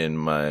in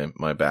my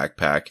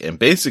backpack and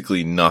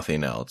basically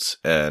nothing else.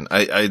 And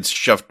I'd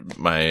shoved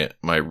my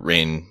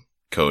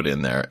raincoat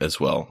in there as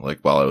well, like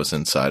while I was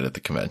inside at the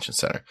convention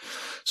center.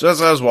 So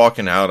as I was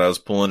walking out, I was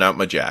pulling out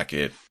my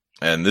jacket.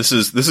 And this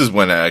is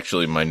when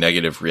actually my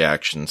negative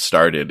reaction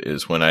started,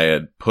 is when I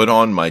had put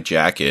on my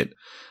jacket.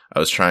 I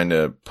was trying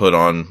to put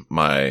on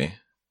my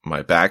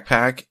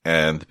backpack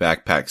and the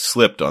backpack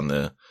slipped on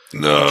the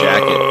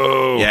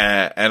jacket.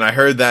 Yeah. And I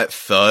heard that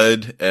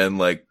thud and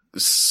like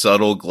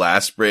subtle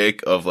glass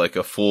break of like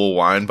a full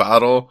wine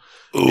bottle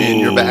in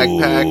your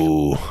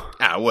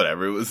backpack.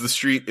 Whatever. It was the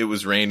street. It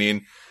was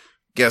raining.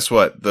 Guess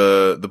what?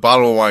 The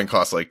bottle of wine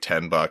cost like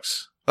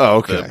 $10. Oh,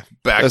 okay.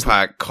 The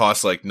backpack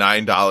cost like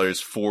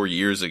 $9 4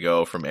 years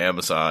ago from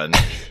Amazon.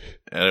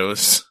 And I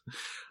was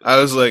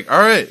like, all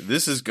right,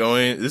 this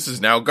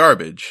is now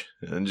garbage.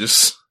 And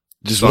just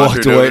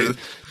walked away.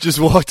 Just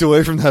walked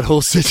away from that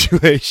whole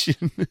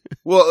situation.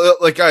 Well,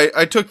 like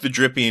I took the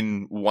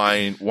dripping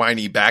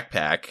whiny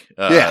backpack.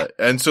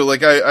 And so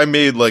like I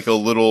made like a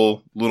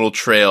little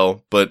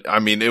trail, but I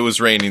mean, it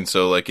was raining.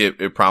 So like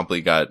it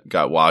promptly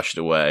got washed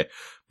away.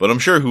 But I'm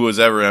sure who was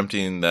ever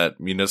emptying that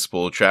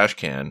municipal trash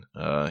can,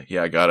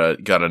 got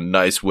a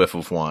nice whiff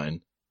of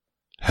wine.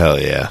 Hell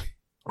yeah.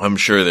 I'm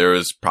sure there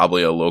was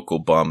probably a local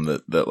bum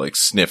that like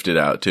sniffed it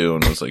out too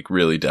and was like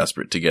really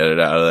desperate to get it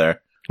out of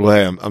there. Well,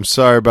 hey, I'm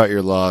sorry about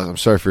your loss. I'm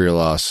sorry for your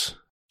loss.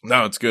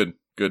 No, it's good.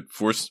 Good.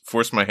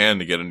 Force my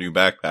hand to get a new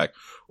backpack.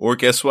 Or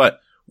guess what?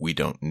 We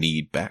don't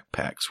need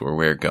backpacks where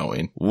we're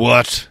going.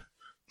 What?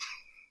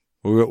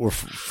 We're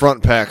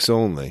front packs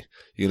only.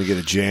 You gonna get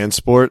a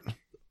JanSport?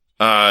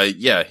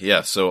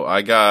 Yeah. So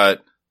I got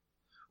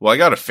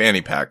a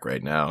fanny pack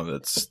right now.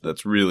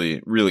 That's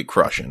really, really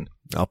crushing.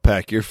 I'll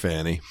pack your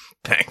fanny.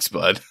 Thanks,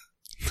 bud.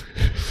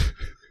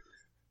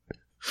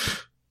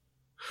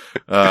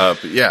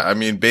 But yeah, I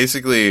mean,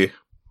 basically,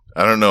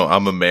 I don't know.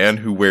 I'm a man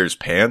who wears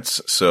pants,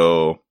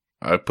 so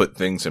I put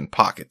things in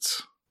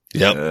pockets.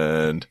 Yep.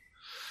 And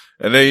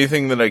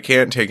anything that I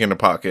can't take in a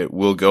pocket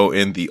will go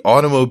in the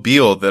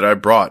automobile that I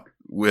brought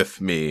with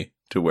me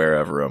to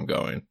wherever I'm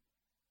going.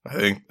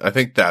 I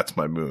think that's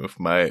my move.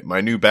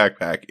 My new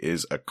backpack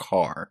is a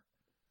car.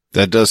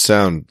 That does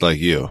sound like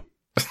you.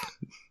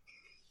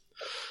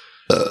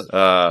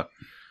 But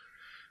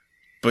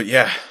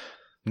yeah,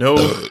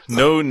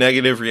 no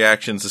negative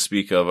reactions to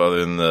speak of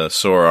other than the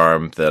sore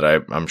arm that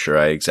I'm sure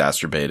I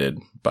exacerbated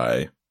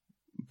by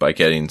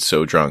getting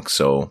so drunk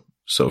so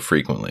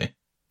frequently.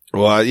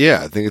 Well,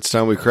 yeah, I think it's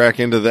time we crack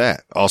into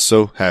that.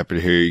 Also, happy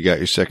to hear you got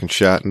your second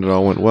shot and it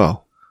all went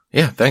well.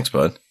 Yeah, thanks,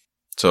 bud.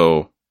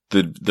 So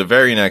the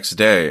very next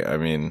day, I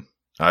mean,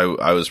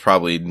 I was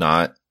probably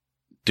not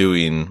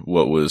doing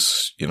what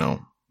was,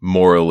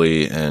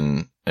 morally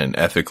and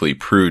ethically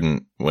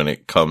prudent when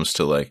it comes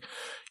to like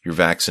your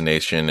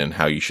vaccination and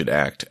how you should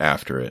act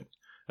after it.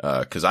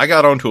 'Cause I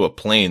got onto a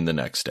plane the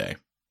next day.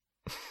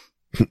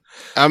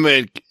 I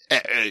mean,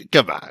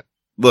 come on.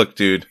 Look,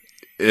 dude,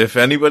 if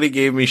anybody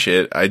gave me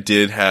shit, I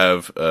did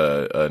have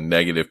a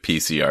negative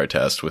PCR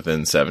test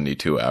within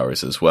 72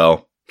 hours as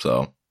well.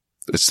 So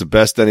it's the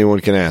best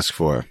anyone can ask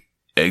for.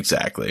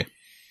 Exactly.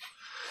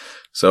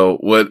 So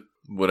what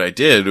I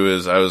did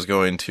was I was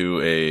going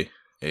to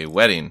a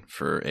wedding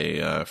for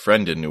a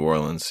friend in New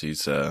Orleans.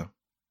 He's a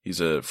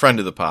friend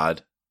of the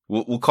pod.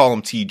 We'll call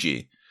him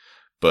TG,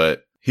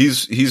 but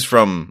he's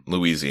from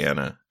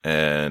Louisiana,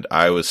 and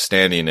I was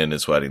standing in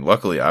his wedding.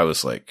 Luckily, I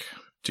was like,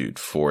 dude,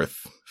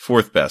 fourth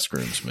best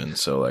groomsman.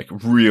 So like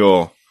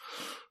real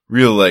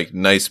like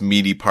nice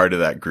meaty part of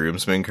that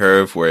groomsman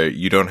curve where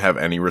you don't have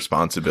any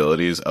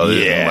responsibilities other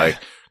than like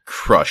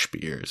crush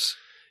beers.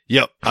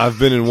 Yep. I've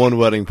been in one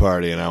wedding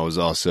party and I was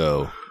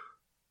also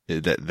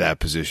that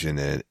position,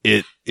 and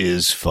it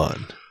is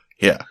fun.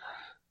 Yeah.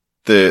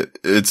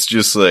 It's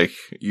just like,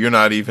 you're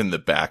not even the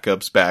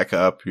backup's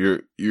backup.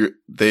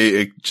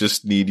 They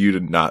just need you to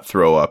not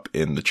throw up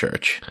in the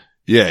church.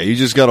 Yeah. You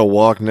just got to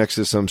walk next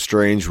to some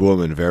strange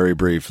woman very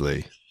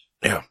briefly.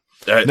 Yeah.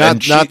 Not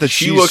that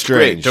she looks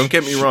strange. Great. Don't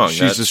get me wrong. She's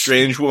That's a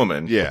strange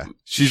woman. Yeah.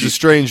 She's a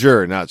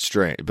stranger, not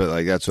strange, but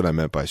like, that's what I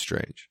meant by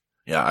strange.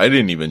 Yeah, I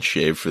didn't even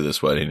shave for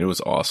this wedding. It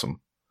was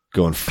awesome.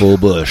 Going full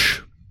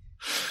bush.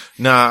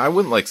 Nah, I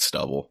wouldn't like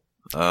stubble.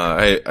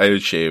 I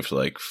had shaved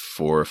like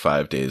 4 or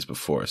 5 days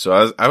before.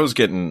 So I was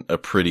getting a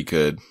pretty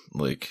good,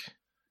 like,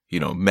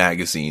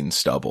 magazine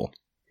stubble.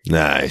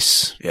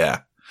 Nice.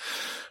 Yeah.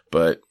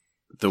 But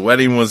the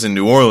wedding was in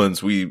New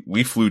Orleans.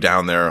 We flew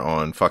down there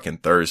on fucking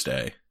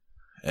Thursday.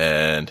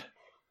 And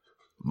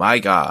my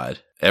God,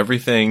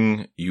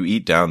 everything you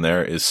eat down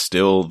there is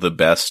still the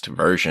best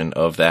version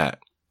of that.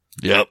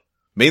 Yep.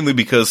 Mainly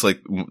because,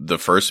 like, the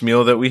first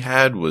meal that we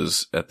had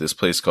was at this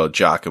place called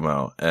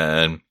Giacomo,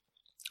 and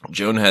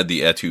Joan had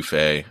the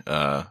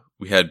etouffee.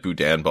 We had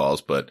boudin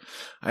balls, but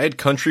I had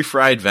country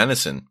fried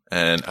venison,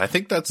 and I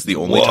think that's the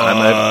only time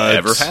I've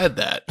ever had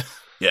that.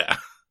 Yeah.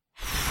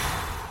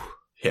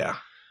 Yeah.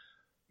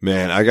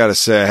 Man, I gotta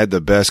say, I had the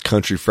best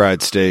country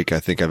fried steak I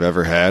think I've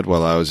ever had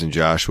while I was in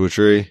Joshua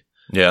Tree,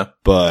 Yeah.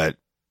 but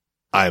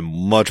I'm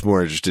much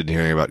more interested in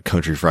hearing about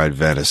country fried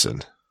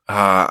venison.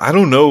 I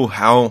don't know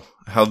how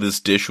this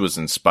dish was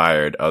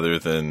inspired other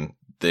than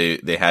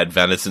they had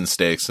venison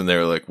steaks and they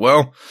were like,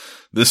 well,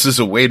 this is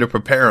a way to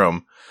prepare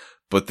them.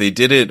 But they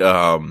did it,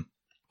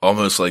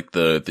 almost like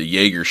the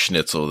Jaeger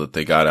schnitzel that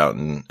they got out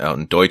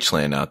in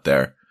Deutschland out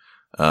there,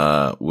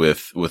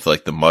 with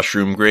like the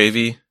mushroom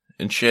gravy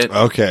and shit.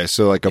 Okay.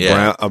 So like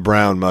a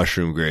brown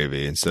mushroom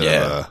gravy instead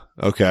of,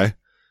 okay.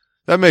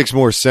 That makes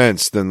more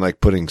sense than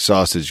like putting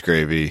sausage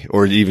gravy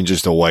or even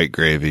just a white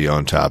gravy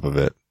on top of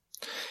it.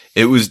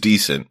 It was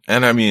decent.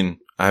 And I mean,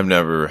 I've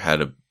never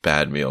had a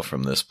bad meal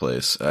from this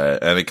place.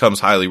 And it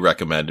comes highly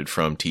recommended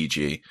from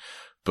TG.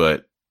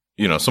 But,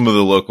 some of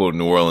the local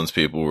New Orleans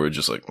people were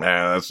just like,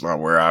 nah, that's not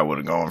where I would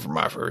have gone for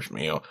my first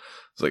meal.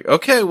 It's like,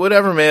 okay,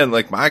 whatever, man.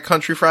 Like, my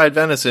country fried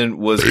venison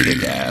was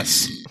kick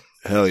ass.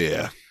 Hell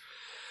yeah.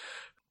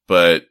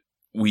 But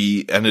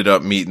we ended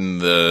up meeting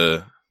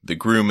the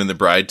groom and the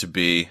bride to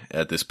be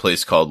at this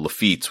place called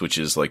Lafitte's, which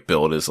is like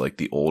billed as like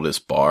the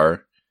oldest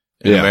bar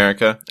in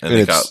America.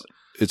 And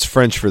it's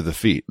French for the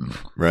feet,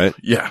 right?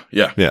 Yeah.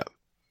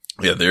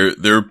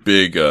 They're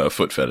big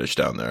foot fetish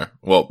down there.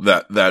 Well,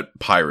 that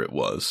pirate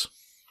was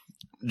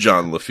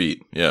John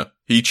Lafitte. Yeah,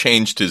 he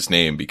changed his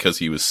name because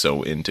he was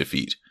so into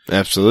feet.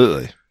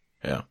 Absolutely.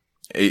 Yeah,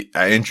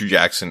 Andrew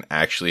Jackson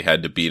actually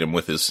had to beat him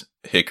with his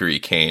hickory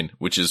cane,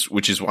 which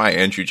is why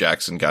Andrew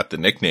Jackson got the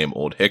nickname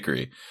Old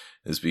Hickory,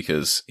 is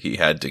because he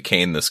had to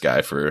cane this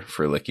guy for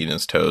licking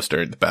his toes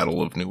during the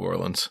Battle of New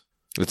Orleans.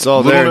 It's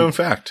all Little there. known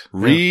fact.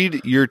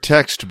 Read your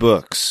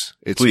textbooks.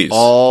 It's Please.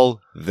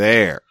 all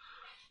there.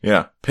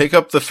 Yeah. Pick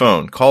up the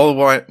phone. Call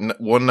a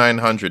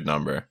 1-900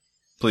 number.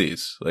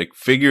 Please. Like,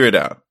 figure it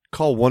out.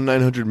 Call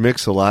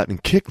 1-900-MIX-A-LOT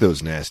and kick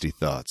those nasty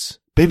thoughts.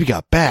 Baby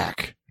got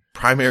back.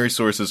 Primary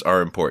sources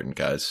are important,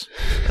 guys.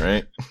 All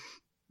right?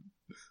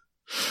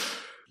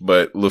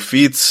 But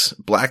Lafitte's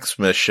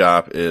blacksmith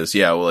shop is,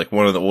 like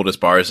one of the oldest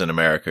bars in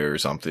America or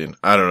something.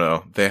 I don't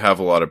know. They have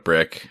a lot of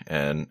brick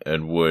and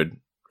wood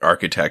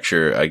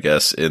architecture, I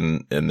guess,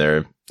 in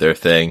their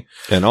thing.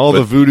 And all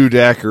the voodoo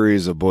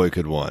daiquiris a boy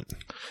could want.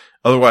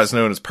 Otherwise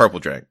known as purple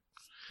drink.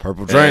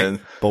 Purple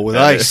drink, but with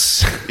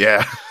ice.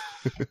 Yeah.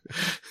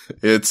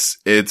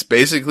 It's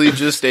basically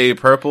just a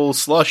purple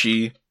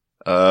slushy,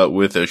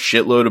 with a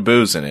shitload of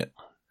booze in it.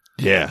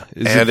 Yeah.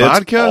 Is and it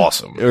vodka? It's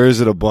awesome. Or is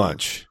it a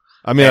bunch?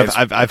 I mean,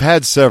 I've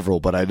had several,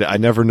 but I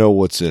never know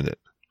what's in it.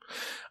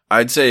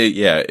 I'd say,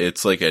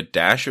 it's like a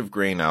dash of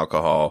grain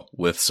alcohol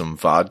with some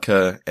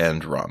vodka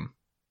and rum.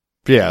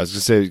 Yeah, I was gonna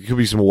say it could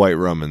be some white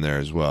rum in there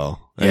as well.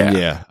 And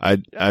Yeah.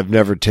 I've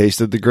never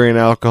tasted the grain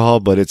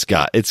alcohol, but it's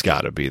got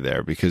to be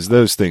there because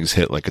those things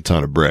hit like a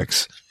ton of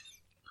bricks.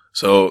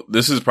 So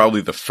this is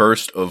probably the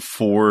first of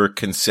 4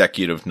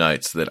 consecutive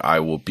nights that I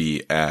will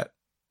be at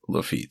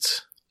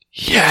Lafitte's.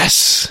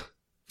 Yes.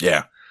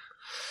 Yeah.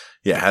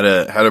 Yeah, had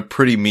a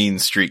pretty mean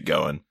streak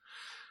going.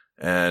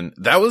 And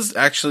that was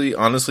actually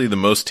honestly the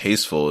most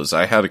tasteful. Is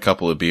I had a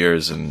couple of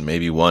beers and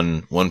maybe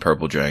one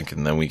purple drink,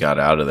 and then we got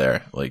out of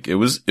there. Like it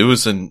was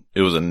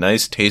a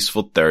nice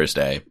tasteful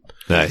Thursday.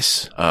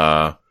 Nice.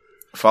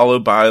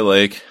 Followed by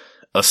like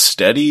a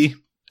steady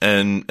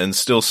and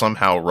still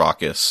somehow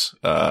raucous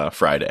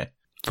Friday.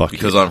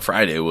 Because on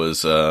Friday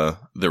was the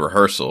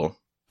rehearsal,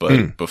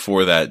 but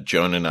before that,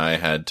 Joan and I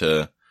had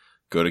to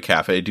go to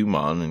Cafe Du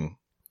Monde and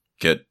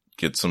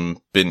get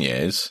some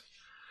beignets.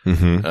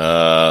 Mm-hmm.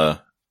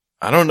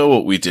 I don't know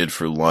what we did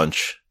for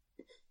lunch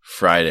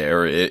Friday,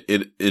 or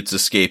it's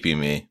escaping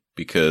me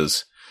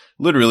because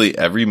literally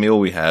every meal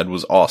we had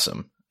was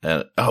awesome.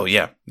 And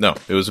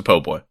it was a po'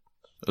 boy.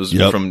 It was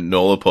from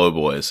Nola Po'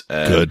 Boys.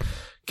 And good.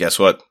 Guess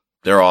what?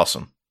 They're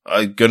awesome.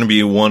 Going to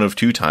be one of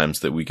 2 times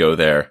that we go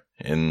there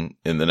in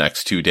the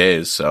next 2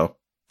 days. So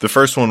the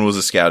first one was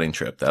a scouting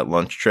trip. That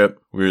lunch trip,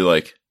 we were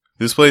like,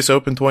 this place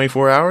open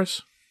 24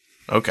 hours?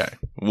 Okay.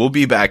 We'll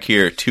be back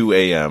here 2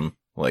 a.m.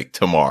 like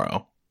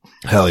tomorrow.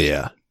 Hell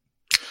yeah.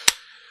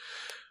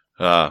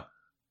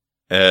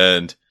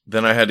 And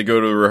then I had to go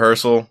to a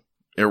rehearsal.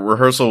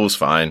 Rehearsal was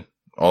fine.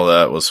 All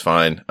that was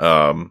fine.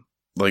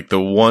 Like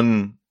the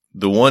one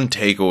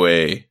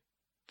takeaway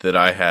that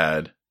I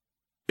had,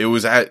 It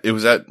was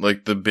at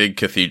like the big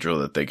cathedral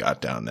that they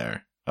got down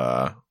there.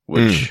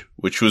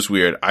 Which was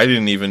weird. I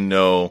didn't even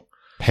know.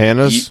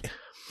 Hannah's?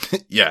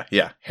 Yeah.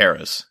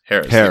 Harrah's.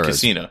 The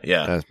casino.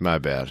 Yeah. That's my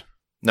bad.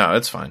 No,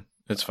 it's fine.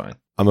 It's fine.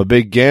 I'm a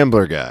big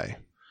gambler guy.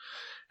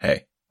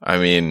 Hey, I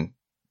mean,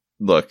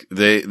 look,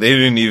 they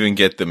didn't even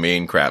get the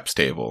main craps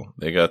table.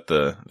 They got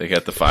the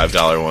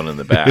 $5 one in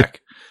the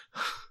back.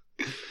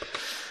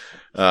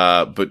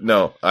 But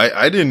no,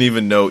 I didn't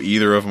even know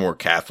either of them were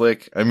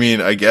Catholic. I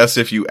mean, I guess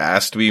if you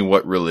asked me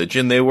what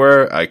religion they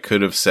were, I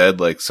could have said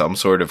like some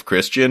sort of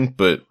Christian,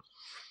 but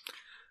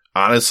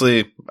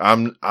honestly,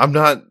 I'm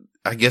not,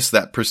 I guess,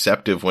 that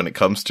perceptive when it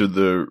comes to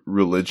the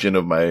religion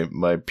of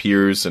my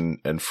peers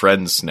and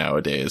friends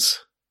nowadays.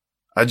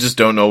 I just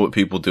don't know what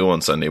people do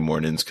on Sunday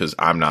mornings because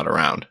I'm not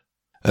around.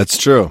 That's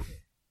true.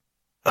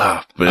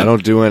 But I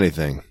don't do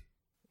anything.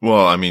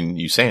 Well, I mean,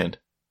 you sand.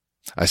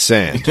 I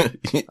sand.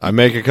 I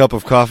make a cup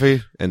of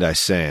coffee and I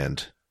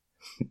sand.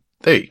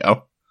 There you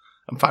go.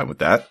 I'm fine with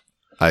that.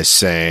 I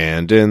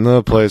sand in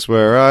the place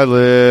where I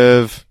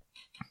live.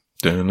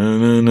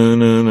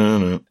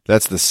 Da-na-na-na-na-na.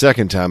 That's the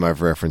second time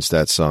I've referenced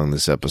that song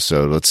this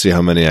episode. Let's see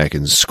how many I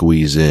can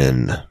squeeze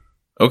in.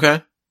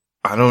 Okay.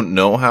 I don't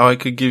know how I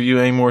could give you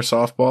any more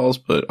softballs,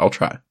 but I'll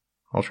try.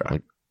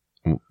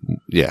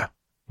 Yeah.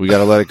 We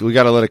gotta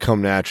let it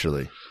come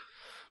naturally.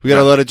 We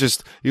gotta let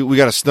it we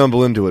gotta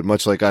stumble into it,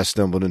 much like I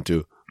stumbled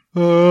into,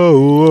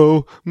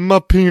 oh, my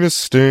penis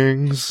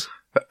stings.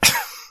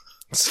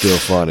 It's still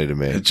funny to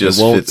me. It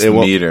just fits the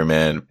meter,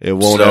 man. It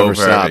won't so ever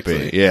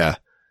perfectly. stop me.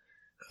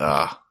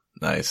 Yeah.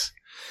 Nice.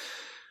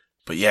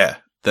 But yeah,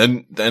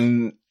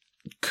 then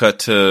cut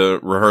to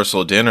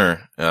rehearsal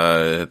dinner.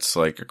 It's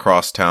like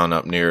across town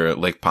up near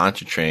Lake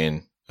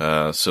Pontchartrain.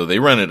 So they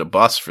rented a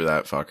bus for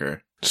that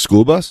fucker.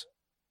 School bus?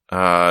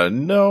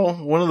 No,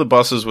 one of the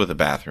buses with a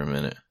bathroom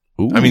in it.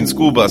 Ooh. I mean,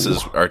 school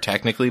buses are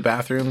technically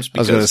bathrooms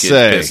because kids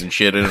piss and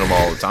shit in them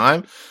all the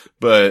time.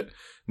 But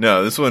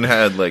no, this one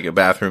had like a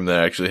bathroom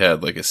that actually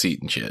had like a seat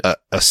and shit.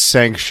 A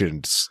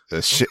sanctioned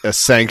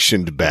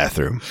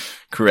bathroom.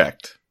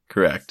 Correct.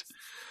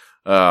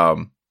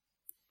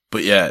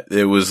 But yeah,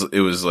 it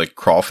was like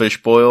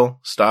crawfish boil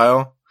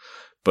style.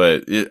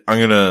 But I'm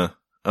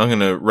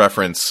gonna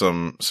reference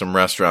some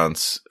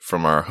restaurants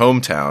from our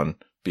hometown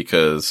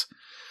because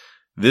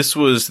this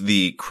was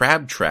the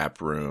Crab Trap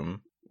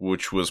Room,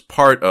 which was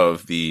part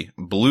of the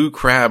Blue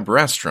Crab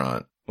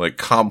restaurant, like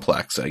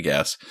complex, I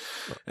guess.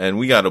 And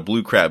we got a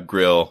Blue Crab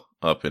Grill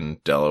up in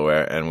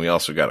Delaware, and we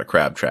also got a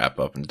Crab Trap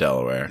up in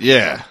Delaware.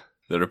 Yeah.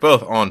 That are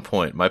both on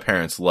point. My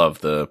parents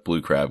love the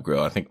Blue Crab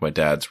Grill. I think my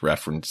dad's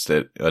referenced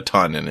it a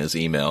ton in his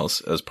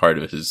emails as part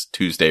of his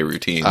Tuesday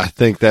routine. I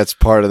think that's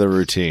part of the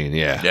routine,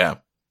 yeah. Yeah.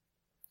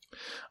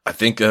 I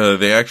think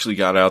they actually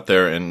got out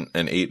there and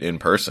ate in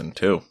person,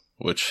 too,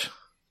 which,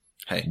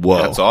 hey,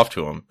 hats off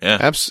to them.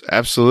 Yeah.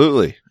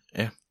 Absolutely.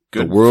 Yeah.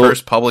 Good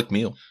first public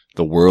meal.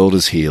 The world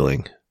is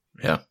healing.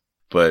 Yeah.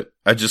 But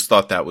I just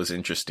thought that was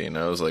interesting.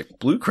 I was like,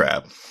 blue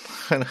crab.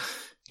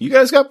 You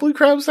guys got blue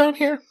crabs down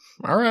here?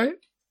 All right.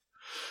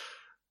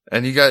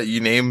 And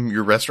you name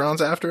your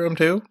restaurants after them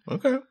too?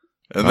 Okay.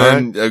 And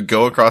then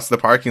go across the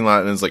parking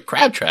lot and it's like,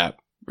 Crab Trap?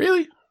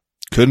 Really?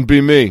 Couldn't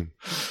be me.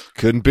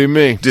 Did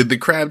the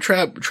crab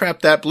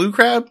trap that blue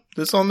crab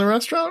that's on the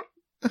restaurant?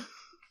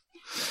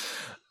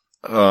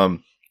 But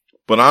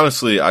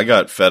honestly, I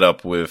got fed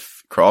up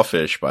with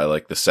crawfish by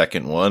like the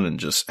second one and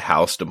just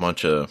housed a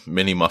bunch of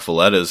mini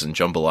muffalettas and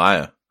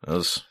jambalaya. That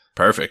was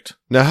perfect.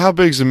 Now, how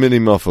big's a mini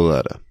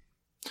muffaletta?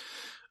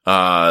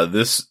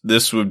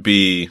 This would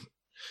be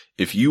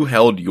if you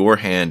held your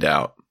hand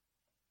out,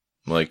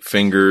 like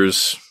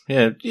fingers,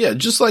 yeah,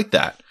 just like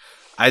that.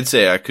 I'd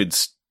say I could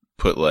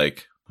put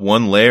like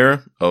one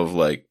layer of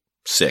like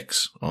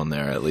 6 on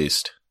there at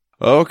least.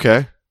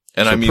 Okay.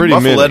 And so I mean,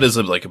 muffaletta is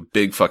like a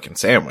big fucking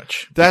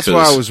sandwich. That's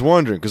why I was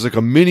wondering, because like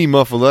a mini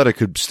muffaletta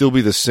could still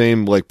be the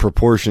same like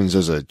proportions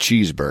as a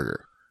cheeseburger.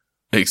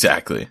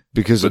 Exactly.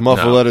 Because a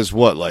muffaletta is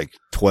what, like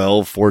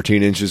 12,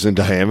 14 inches in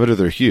diameter?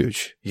 They're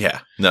huge.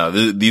 Yeah. No,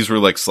 these were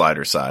like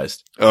slider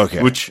sized.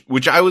 Okay.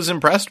 Which I was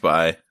impressed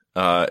by,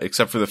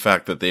 except for the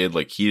fact that they had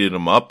like heated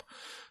them up.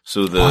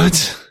 So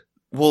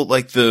well,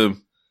 like the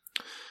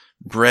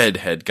bread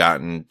had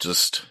gotten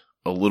just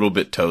a little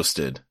bit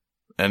toasted.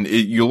 And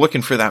you're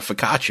looking for that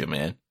focaccia,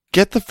 man.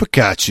 Get the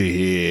focaccia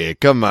here.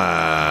 Come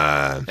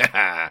on.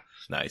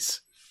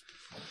 Nice.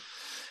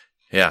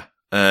 Yeah.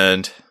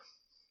 And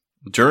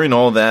during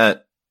all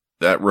that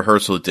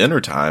rehearsal at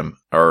dinner time,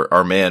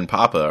 our man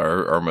Papa,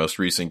 our most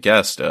recent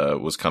guest,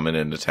 was coming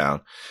into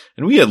town.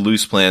 And we had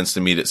loose plans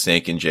to meet at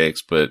Snake and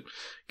Jake's, but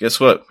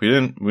guess what? We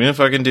didn't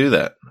fucking do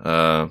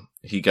that.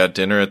 He got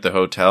dinner at the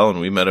hotel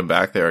and we met him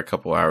back there a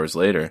couple hours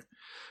later.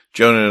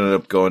 Joan ended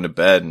up going to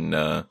bed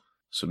and,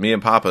 so me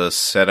and Papa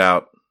set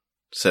out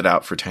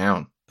for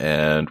town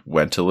and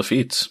went to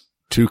Lafitte's.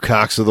 2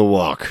 cocks of the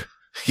walk.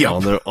 Yep.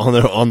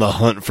 On the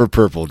hunt for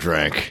purple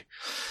drank.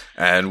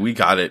 And we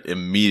got it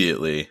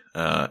immediately,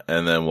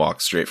 and then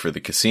walked straight for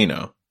the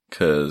casino.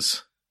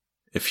 'Cause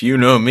if you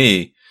know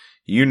me,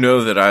 you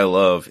know that I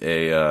love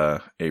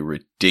a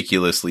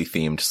ridiculously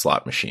themed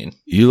slot machine.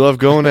 You love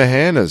going to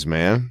Hannah's,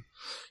 man.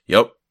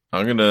 Yep.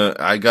 I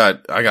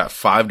got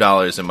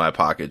 $5 in my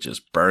pocket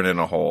just burning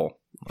a hole.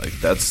 Like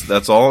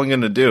that's all I'm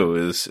gonna do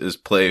is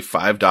play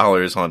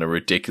 $5 on a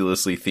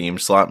ridiculously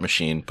themed slot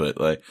machine, but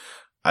like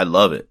I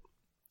love it.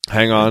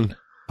 Hang on.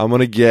 I'm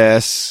gonna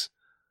guess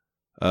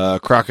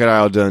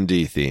Crocodile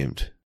Dundee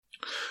themed.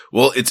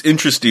 Well, it's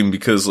interesting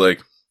because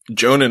like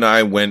Joan and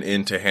I went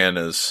into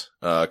Hannah's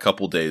a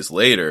couple days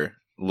later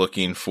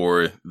looking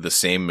for the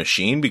same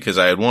machine because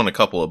I had won a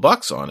couple of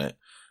bucks on it.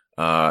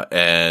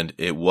 And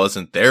it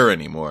wasn't there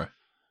anymore.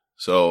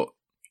 So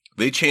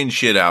they changed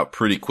shit out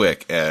pretty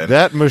quick. And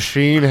that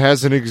machine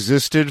hasn't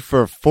existed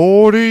for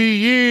 40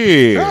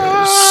 years.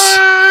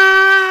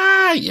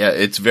 Yeah,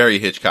 it's very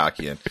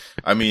Hitchcockian.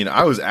 I mean,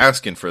 I was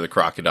asking for the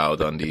Crocodile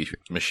Dundee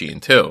machine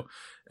too.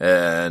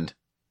 And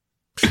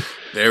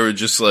they were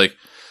just like,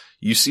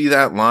 you see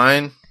that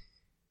line?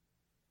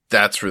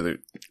 That's for the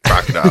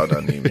Crocodile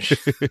Dundee machine.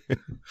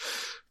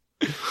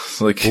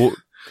 Like, well,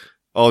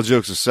 all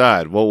jokes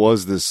aside, what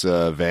was this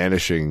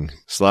vanishing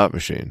slot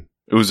machine?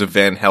 It was a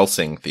Van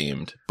Helsing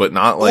themed, but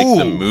not like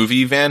the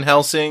movie Van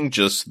Helsing,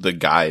 just the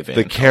guy Van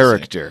Helsing. The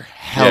character.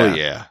 Hell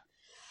yeah.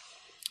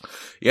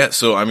 Yeah,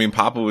 so I mean,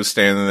 Papa was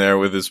standing there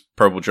with his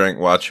purple drink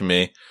watching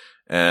me,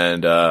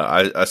 and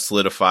I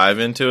slid a 5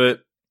 into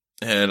it,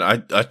 and I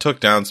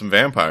took down some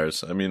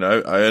vampires. I mean,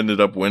 I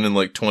ended up winning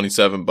like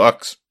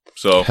 $27.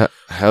 So hell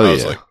I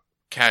was like,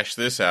 cash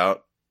this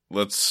out.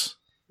 Let's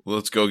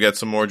go get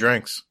some more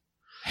drinks.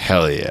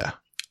 Hell yeah.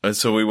 And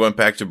so we went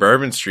back to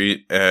Bourbon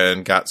Street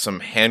and got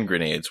some hand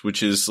grenades,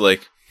 which is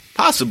like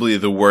possibly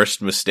the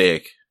worst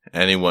mistake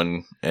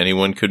anyone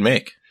could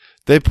make.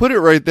 They put it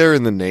right there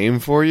in the name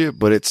for you,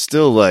 but it's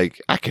still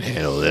like, I can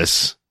handle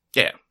this.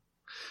 Yeah.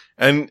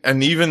 And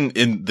even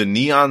in the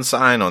neon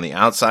sign on the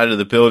outside of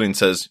the building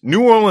says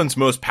New Orleans'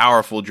 most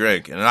powerful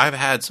drink. And I've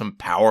had some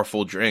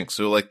powerful drinks.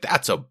 So like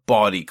that's a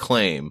bawdy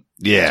claim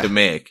to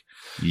make.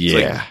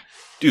 Yeah. Like,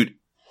 dude,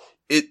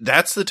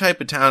 that's the type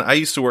of town. I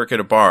used to work at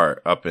a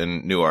bar up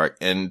in Newark,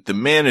 and the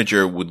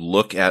manager would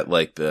look at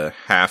like the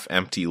half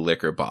empty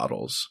liquor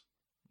bottles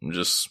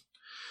just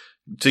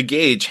to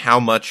gauge how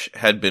much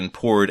had been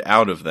poured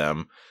out of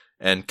them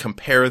and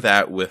compare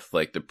that with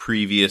like the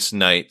previous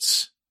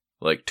night's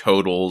like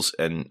totals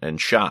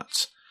and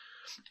shots.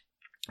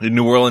 In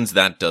New Orleans,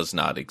 that does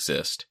not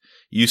exist.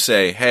 You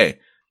say, hey,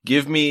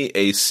 give me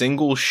a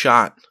single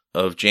shot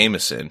of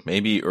Jameson,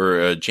 maybe, or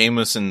a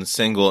Jameson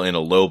single in a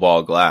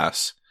lowball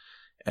glass.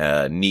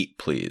 Neat,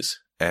 please.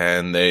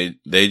 And they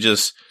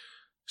just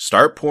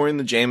start pouring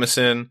the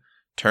Jameson,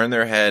 turn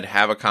their head,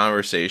 have a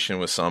conversation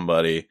with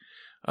somebody,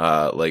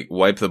 like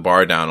wipe the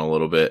bar down a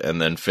little bit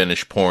and then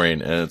finish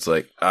pouring. And it's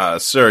like,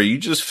 sir, you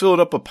just filled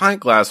up a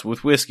pint glass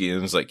with whiskey.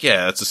 And it's like,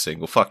 yeah, that's a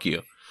single. Fuck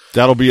you.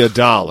 That'll be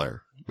 $1.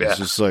 Yeah. It's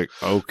just like,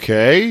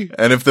 okay.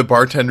 And if the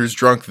bartender's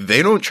drunk,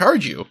 they don't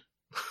charge you.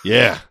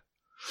 Yeah.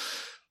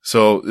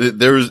 So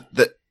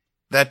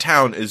that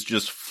town is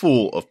just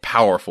full of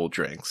powerful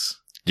drinks.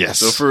 Yes.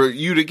 So for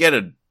you to get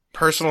a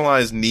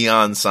personalized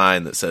neon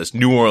sign that says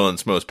New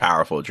Orleans' most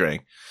powerful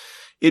drink,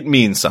 it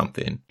means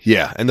something.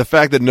 Yeah. And the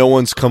fact that no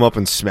one's come up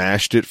and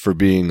smashed it for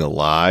being a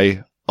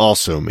lie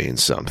also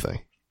means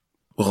something.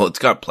 Well, it's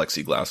got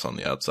plexiglass on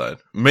the outside.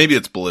 Maybe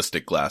it's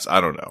ballistic glass.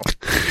 I don't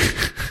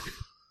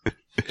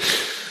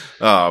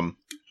know.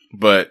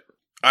 But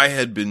I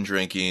had been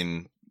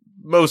drinking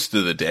most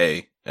of the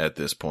day at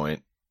this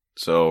point.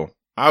 So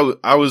I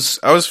was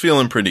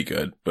feeling pretty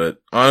good,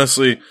 but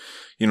honestly,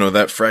 you know,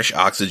 that fresh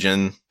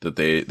oxygen that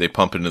they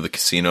pump into the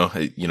casino,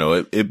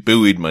 it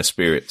buoyed my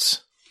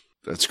spirits.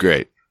 That's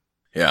great.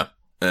 Yeah.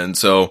 And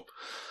so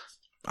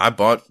I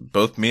bought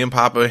both me and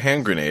Papa a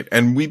hand grenade,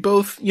 and we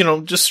both,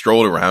 just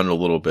strolled around a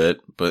little bit,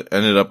 but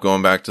ended up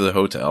going back to the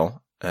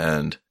hotel.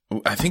 And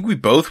I think we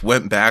both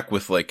went back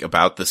with like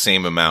about the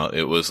same amount.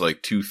 It was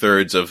like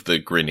 2/3 of the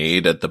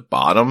grenade at the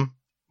bottom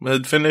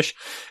had finished.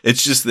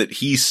 It's just that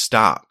he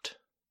stopped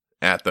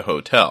at the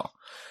hotel.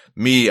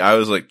 Me, I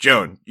was like,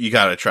 Joan, you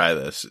gotta try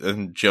this.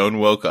 And Joan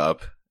woke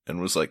up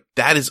and was like,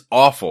 that is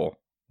awful.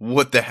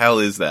 What the hell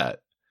is that?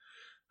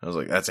 I was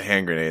like, that's a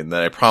hand grenade. And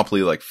then I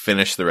promptly like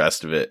finished the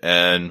rest of it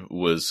and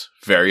was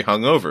very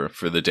hungover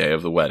for the day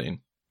of the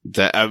wedding.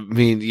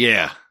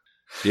 Yeah.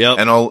 Yep.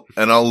 And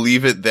I'll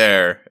leave it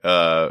there,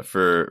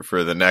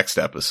 for the next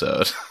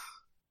episode.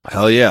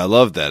 Hell yeah. I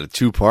love that. A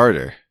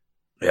 2-parter.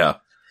 Yeah.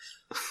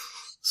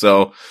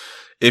 So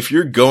if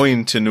you're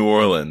going to New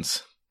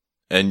Orleans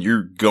and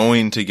you're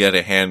going to get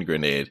a hand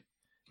grenade,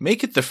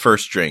 make it the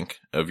first drink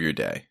of your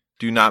day.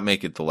 Do not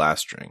make it the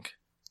last drink.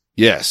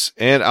 Yes.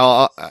 And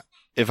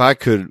if I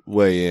could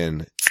weigh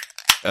in,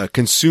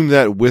 consume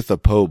that with a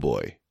po'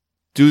 boy.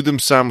 Do them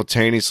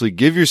simultaneously.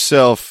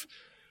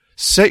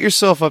 Set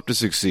yourself up to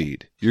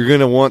succeed. You're going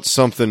to want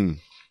something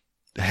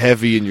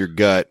heavy in your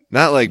gut.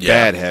 Not like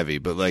bad heavy,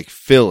 but like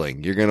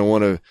filling. You're going to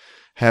want to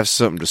have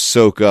something to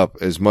soak up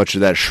as much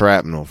of that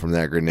shrapnel from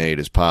that grenade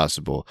as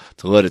possible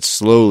to let it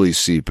slowly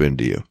seep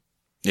into you.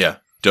 Yeah.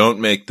 Don't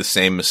make the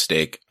same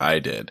mistake I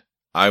did.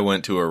 I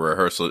went to a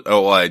rehearsal.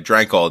 Oh, well, I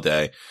drank all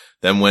day,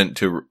 then went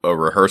to a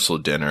rehearsal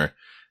dinner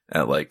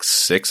at like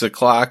 6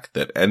 o'clock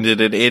that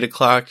ended at 8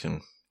 o'clock.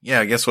 And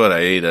yeah, guess what? I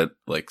ate at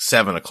like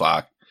 7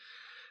 o'clock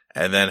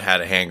and then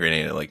had a hand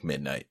grenade at like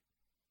midnight.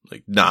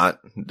 Like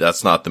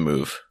that's not the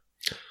move.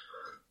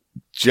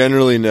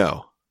 Generally,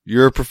 no.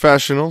 You're a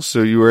professional,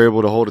 so you were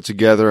able to hold it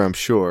together, I'm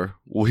sure.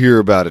 We'll hear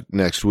about it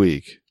next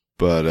week,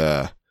 but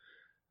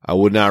I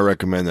would not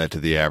recommend that to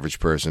the average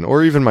person,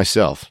 or even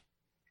myself.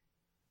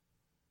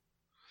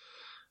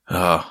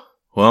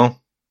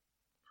 Well,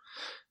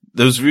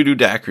 those voodoo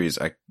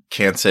daiquiris, I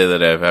can't say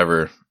that I've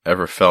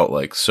ever felt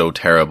like so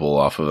terrible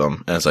off of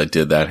them as I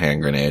did that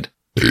hand grenade.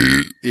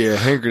 Yeah,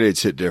 hand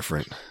grenades hit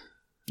different.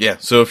 Yeah,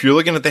 so if you're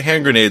looking at the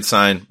hand grenade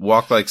sign,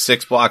 walk like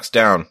 6 blocks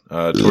down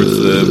towards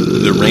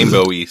the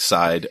rainbowy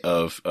side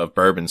of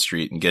Bourbon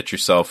Street and get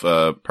yourself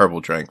a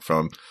purple drink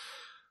from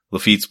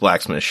Lafitte's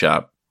Blacksmith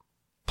Shop.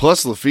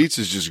 Plus, Lafitte's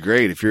is just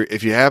great.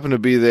 If you happen to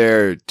be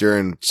there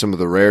during some of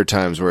the rare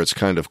times where it's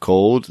kind of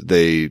cold,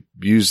 they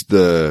use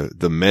the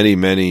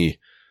many,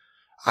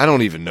 I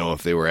don't even know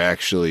if they were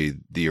actually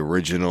the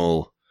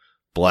original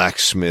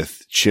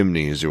blacksmith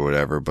chimneys or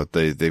whatever, but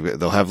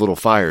they'll have little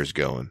fires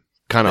going.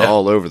 Kind of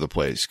all over the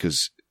place,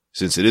 because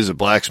since it is a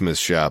blacksmith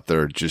shop,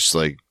 there are just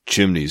like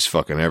chimneys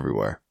fucking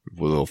everywhere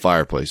with little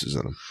fireplaces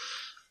in them.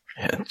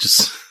 Yeah,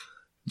 just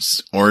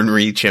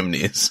ornery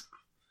chimneys.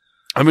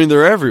 I mean,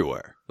 they're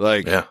everywhere.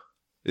 Like, yeah.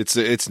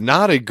 It's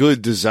not a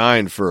good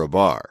design for a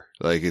bar.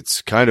 Like,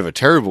 it's kind of a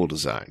terrible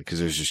design because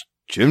there's just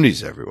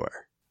chimneys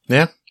everywhere.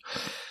 Yeah.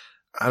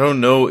 I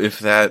don't know if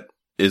that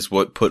is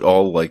what put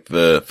all like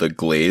the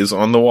glaze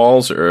on the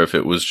walls, or if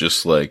it was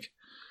just like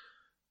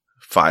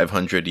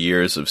 500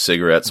 years of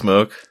cigarette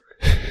smoke,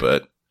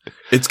 but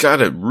it's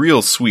got a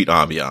real sweet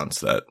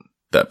ambiance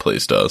that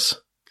place does.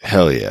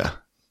 Hell yeah.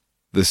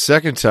 The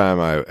second time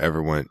I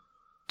ever went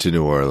to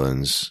New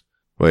Orleans,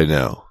 wait,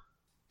 no.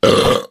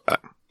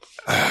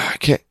 I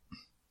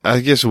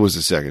guess it was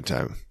the second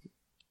time.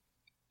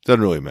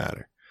 Doesn't really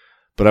matter.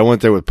 But I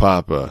went there with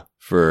Papa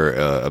for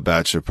a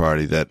bachelor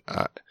party that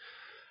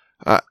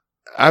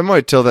I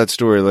might tell that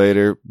story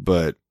later,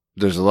 but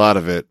there's a lot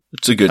of it.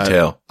 It's a good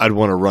tale. I'd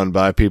want to run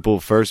by people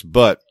first,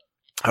 but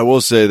I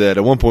will say that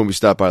at one point we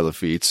stopped by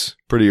Lafitte's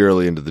pretty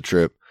early into the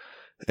trip,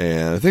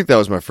 and I think that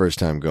was my first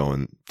time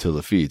going to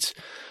Lafitte's,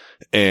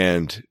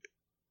 and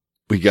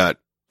we got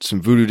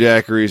some voodoo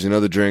daiquiris and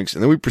other drinks,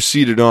 and then we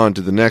proceeded on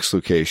to the next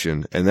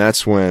location, and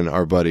that's when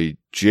our buddy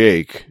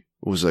Jake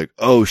was like,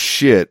 oh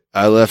shit,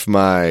 I left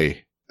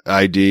my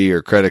ID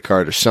or credit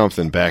card or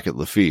something back at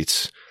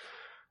Lafitte's.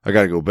 I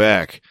gotta go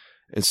back.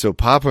 And so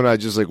Papa and I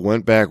just like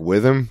went back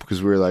with him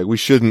because we were like, we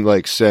shouldn't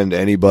like send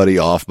anybody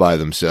off by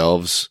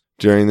themselves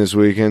during this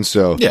weekend.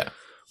 So yeah,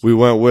 we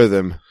went with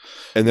him,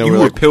 and then you we're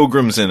were like,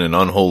 pilgrims in an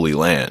unholy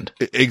land.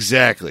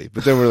 Exactly.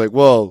 But then we're like,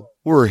 well,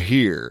 we're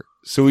here.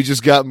 So we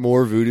just got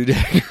more voodoo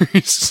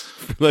daiquiris.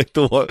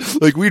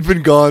 like we'd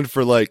been gone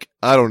for like,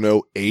 I don't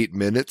know, 8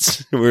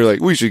 minutes. And we were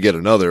like, we should get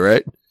another,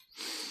 right?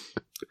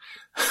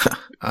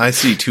 I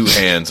see 2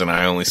 hands and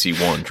I only see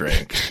 1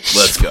 drink.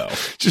 Let's go.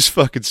 Just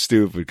fucking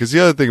stupid. Because the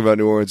other thing about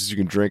New Orleans is you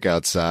can drink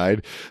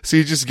outside. So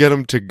you just get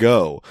them to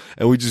go.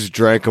 And we just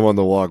drank them on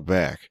the walk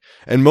back.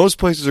 And most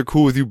places are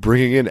cool with you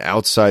bringing in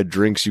outside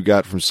drinks you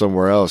got from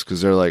somewhere else.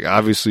 Because they're like,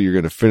 obviously you're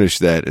going to finish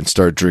that and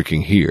start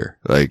drinking here.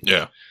 Like,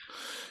 yeah.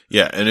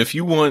 Yeah. And if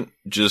you want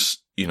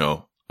just,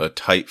 a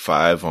tight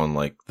 5 on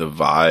like the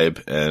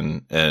vibe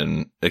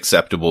and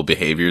acceptable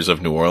behaviors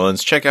of New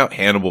Orleans, check out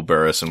Hannibal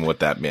Buress and what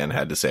that man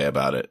had to say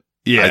about it.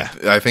 Yeah.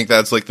 I think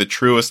that's like the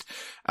truest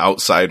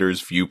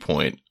outsider's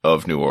viewpoint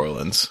of New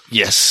Orleans.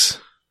 Yes.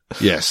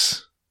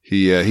 Yes.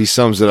 He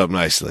sums it up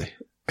nicely.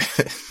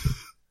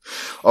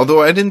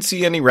 Although I didn't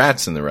see any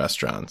rats in the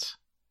restaurants,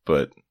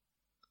 but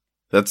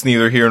that's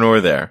neither here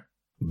nor there.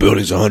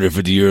 Building's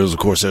 150 years, of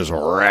course there's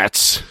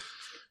rats.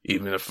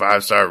 Even if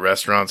 5-star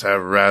restaurants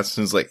have rats,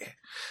 and it's like,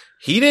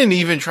 he didn't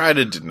even try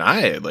to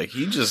deny it. Like,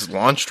 he just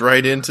launched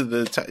right into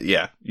the,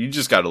 yeah, you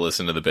just got to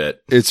listen to the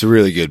bit. It's a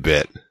really good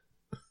bit.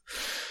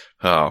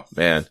 Oh,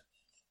 man.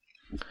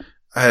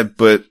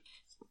 But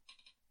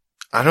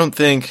I don't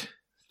think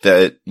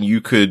that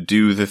you could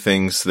do the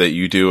things that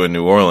you do in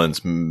New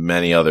Orleans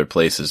many other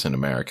places in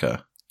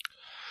America.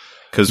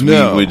 Because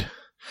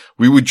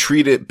we would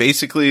treat it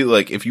basically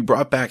like if you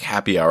brought back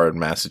happy hour in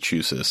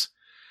Massachusetts,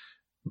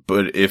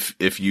 but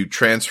if you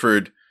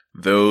transferred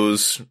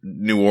those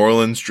New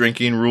Orleans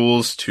drinking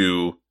rules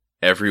to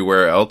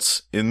everywhere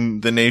else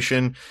in the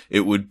nation,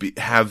 it would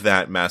have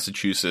that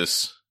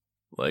Massachusetts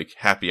like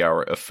happy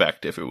hour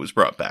effect if it was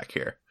brought back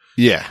here.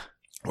 Yeah.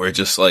 Where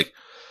just like,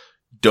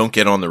 don't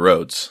get on the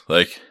roads.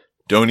 Like,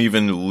 don't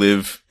even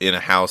live in a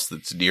house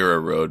that's near a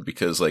road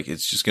because like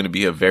it's just going to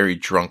be a very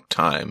drunk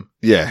time.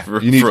 Yeah. For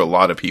a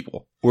lot of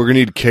people. We're going to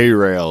need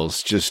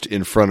K-rails just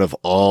in front of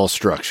all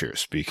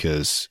structures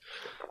because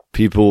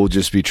people will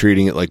just be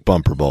treating it like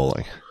bumper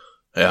bowling.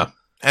 Yeah.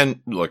 And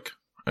look,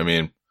 I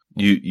mean,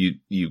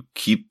 you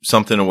keep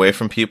something away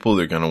from people,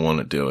 they're going to want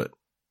to do it.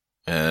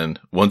 And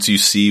once you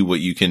see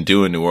what you can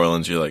do in New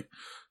Orleans, you're like,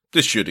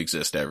 this should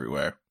exist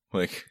everywhere.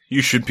 Like,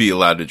 you should be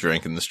allowed to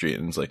drink in the street.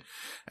 And it's like,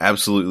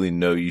 absolutely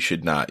no, you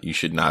should not. You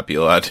should not be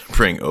allowed to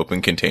bring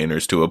open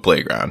containers to a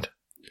playground.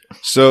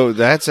 So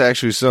that's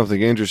actually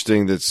something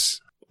interesting that's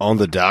on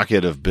the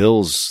docket of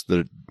bills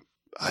that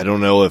I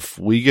don't know if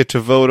we get to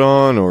vote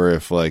on or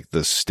if like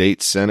the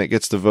state Senate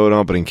gets to vote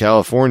on. But in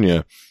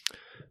California,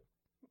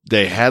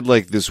 they had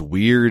like this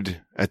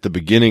weird, at the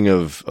beginning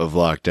of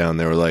lockdown,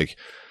 they were like,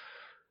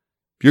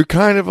 you're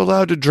kind of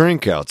allowed to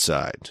drink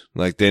outside.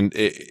 Like then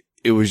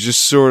it was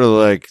just sort of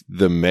like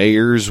the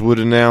mayors would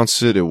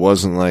announce it. It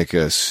wasn't like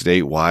a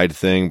statewide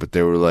thing, but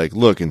they were like,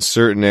 look, in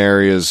certain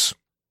areas,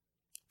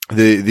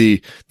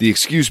 the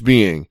excuse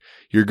being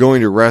you're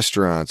going to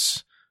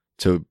restaurants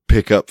to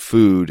pick up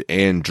food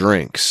and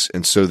drinks.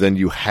 And so then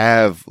you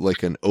have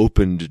like an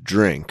opened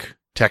drink,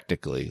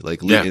 technically.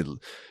 Like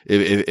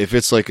if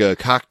it's like a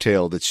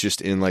cocktail that's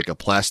just in like a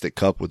plastic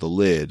cup with a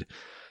lid,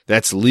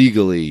 that's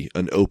legally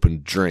an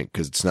open drink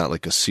because it's not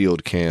like a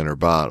sealed can or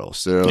bottle.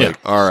 So they're like,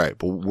 all right,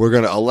 but we're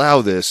going to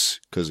allow this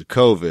because of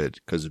COVID,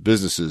 because of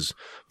businesses,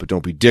 but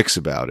don't be dicks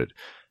about it.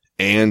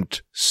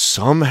 And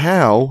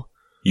somehow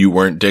you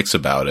weren't dicks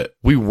about it.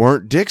 We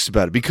weren't dicks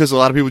about it because a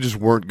lot of people just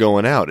weren't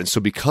going out. And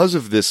so because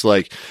of this,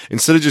 like,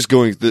 instead of just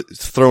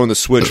throwing the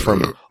switch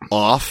from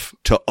off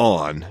to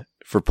on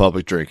for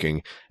public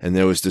drinking, and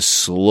there was this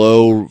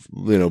slow,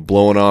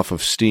 blowing off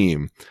of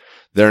steam,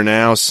 they're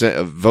now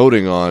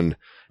voting on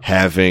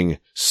having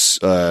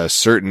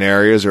certain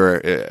areas,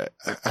 or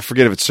I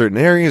forget if it's certain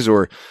areas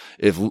or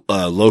if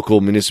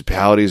local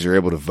municipalities are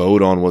able to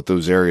vote on what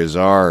those areas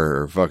are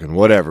or fucking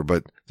whatever.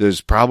 But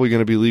there's probably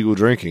going to be legal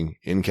drinking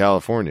in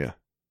California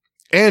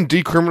and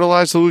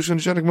decriminalize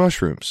hallucinogenic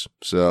mushrooms.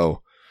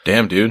 So,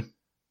 damn, dude,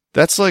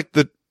 that's like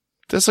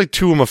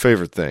two of my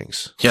favorite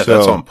things. Yeah,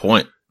 that's on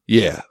point.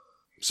 Yeah.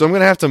 So I'm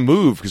going to have to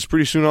move because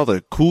pretty soon all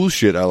the cool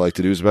shit I like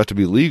to do is about to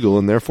be legal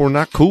and therefore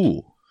not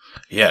cool.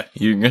 Yeah,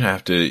 you're gonna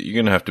have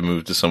to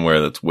move to somewhere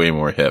that's way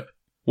more hip.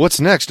 What's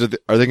next? Are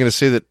they going to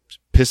say that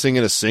pissing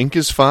in a sink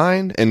is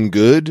fine and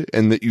good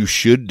and that you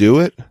should do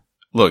it?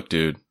 Look,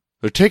 dude,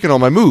 they're taking all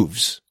my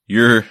moves.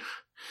 You're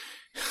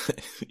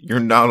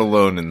not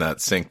alone in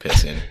that sink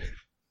pissing.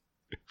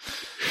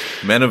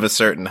 Men of a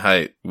certain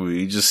height,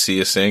 we just see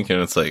a sink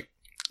and it's like,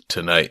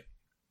 tonight,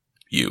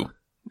 you.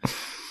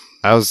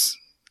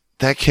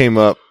 That came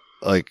up,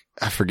 like,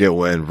 I forget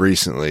when,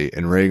 recently,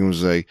 and Reagan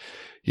was like,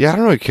 yeah, I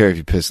don't really care if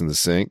you piss in the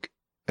sink.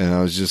 And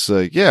I was just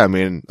like, yeah, I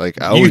mean, like,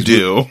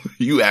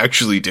 You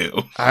actually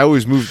do. I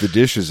always move the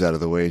dishes out of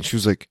the way. And she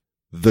was like,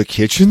 the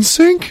kitchen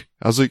sink?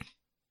 I was like,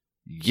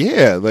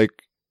 yeah, like,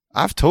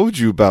 I've told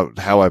you about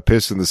how I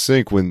piss in the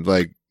sink when,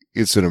 like,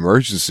 it's an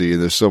emergency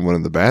and there's someone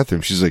in the bathroom.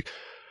 She's like,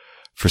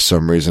 for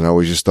some reason, I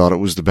always just thought it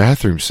was the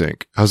bathroom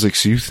sink. I was like,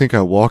 so you think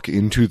I walk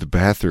into the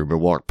bathroom and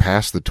walk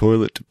past the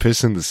toilet to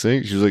piss in the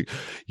sink? She was like,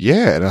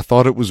 yeah. And I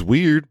thought it was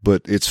weird,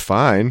 but it's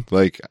fine.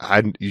 Like,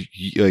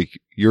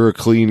 you're a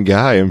clean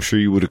guy. I'm sure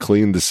you would have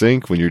cleaned the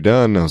sink when you're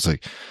done. And I was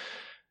like,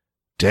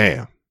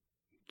 damn.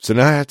 So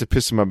now I have to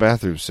piss in my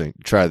bathroom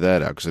sink. Try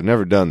that out because I've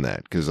never done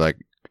that. Because, like,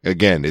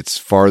 again, it's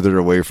farther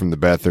away from the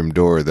bathroom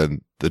door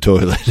than the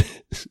toilet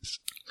is.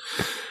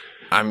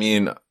 I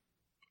mean,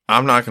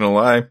 I'm not going to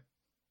lie.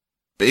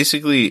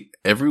 Basically,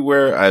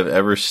 everywhere I've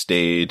ever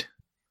stayed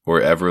or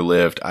ever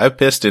lived, I've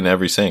pissed in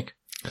every sink.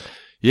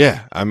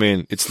 Yeah, I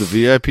mean, it's the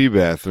VIP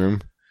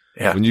bathroom.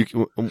 Yeah. When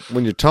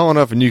you're tall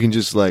enough and you can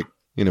just, like,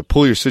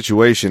 pull your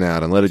situation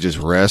out and let it just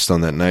rest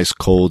on that nice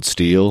cold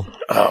steel.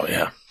 Oh,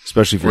 yeah.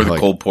 Especially if you're, the like,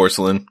 cold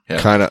porcelain. Yeah.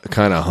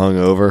 Kind of hung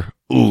over.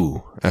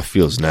 Ooh, that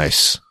feels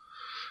nice.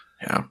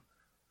 Yeah.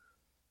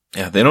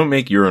 Yeah, they don't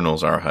make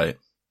urinals our height.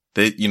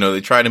 They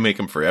try to make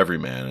them for every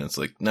man. And it's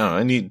like, no,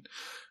 I need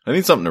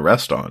something to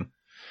rest on.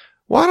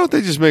 Why don't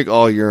they just make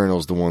all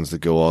urinals the ones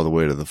that go all the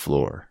way to the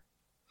floor?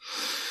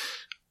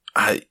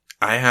 I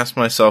ask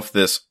myself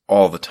this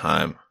all the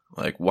time.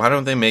 Like, why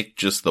don't they make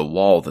just the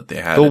wall that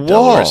they had the at wall?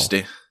 Delaware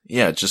State?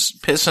 Yeah,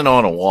 just pissing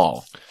on a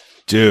wall.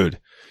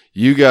 Dude,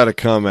 you got to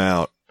come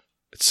out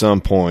at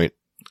some point.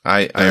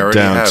 I already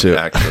have,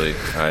 actually.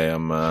 I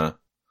am,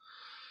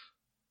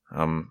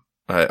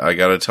 I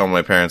got to tell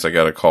my parents I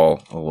got to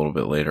call a little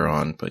bit later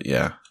on, but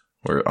yeah,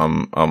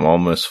 I'm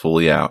almost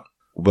fully out.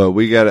 But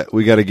we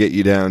gotta get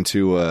you down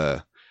to,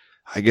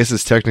 I guess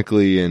it's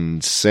technically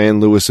in San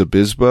Luis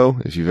Obispo,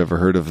 if you've ever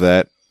heard of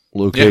that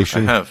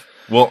location. Yeah, I have.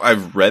 Well,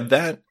 I've read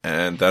that,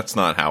 and that's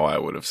not how I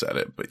would have said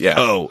it, but yeah.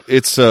 Oh,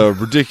 it's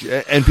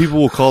ridiculous, and people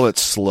will call it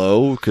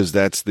SLO because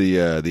that's the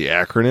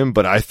acronym.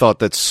 But I thought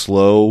that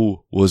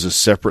SLO was a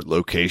separate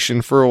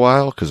location for a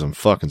while because I'm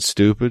fucking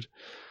stupid.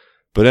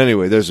 But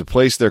anyway, there's a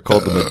place there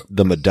called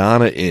the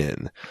Madonna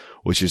Inn,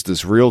 which is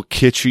this real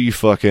kitschy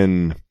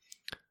fucking,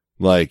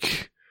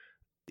 like,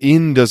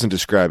 inn doesn't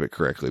describe it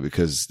correctly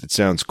because it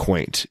sounds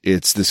quaint.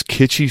 It's this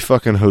kitschy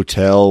fucking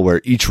hotel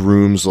where each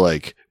room's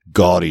like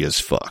gaudy as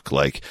fuck.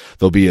 Like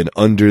there'll be an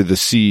under the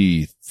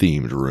sea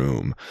themed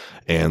room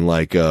and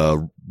like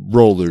a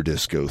roller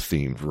disco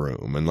themed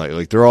room. And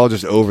like they're all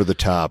just over the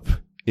top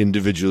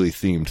individually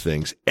themed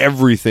things.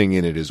 Everything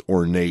in it is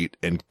ornate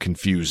and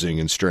confusing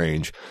and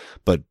strange.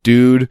 But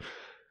dude,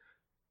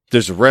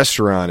 there's a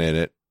restaurant in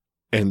it,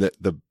 and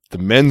the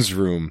men's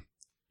room,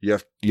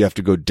 you have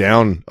to go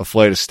down a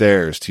flight of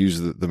stairs to use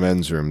the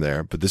men's room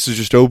there. But this is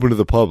just open to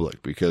the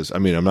public because, I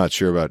mean, I'm not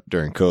sure about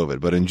during COVID,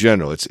 but in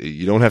general,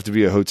 you don't have to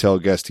be a hotel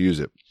guest to use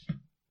it.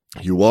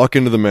 You walk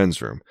into the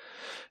men's room,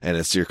 and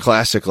it's your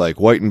classic, like,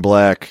 white and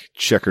black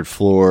checkered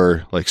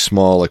floor, like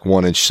small, like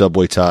 1-inch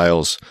subway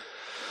tiles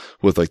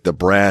with like the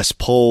brass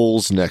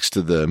poles next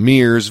to the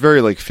mirrors,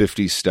 very like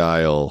 50s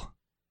style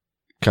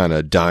kind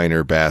of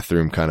diner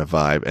bathroom kind of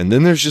vibe. And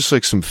then there's just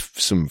like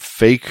some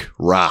fake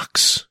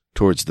rocks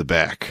towards the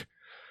back,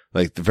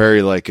 like the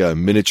very like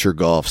miniature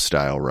golf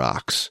style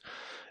rocks.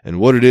 And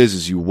what it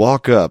is you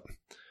walk up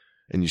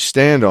and you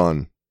stand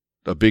on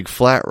a big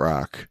flat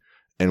rock,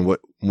 and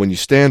when you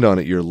stand on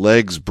it, your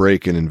legs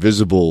break an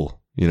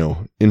invisible,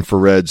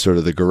 infrared, sort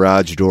of the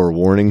garage door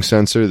warning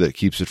sensor that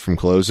keeps it from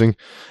closing.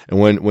 And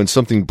when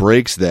something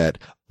breaks that,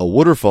 a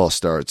waterfall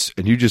starts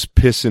and you just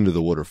piss into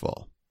the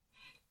waterfall.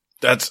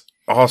 That's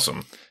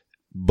awesome.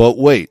 But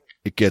wait,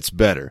 it gets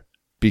better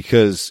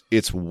because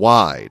it's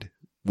wide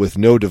with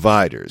no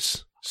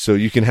dividers. So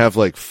you can have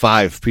like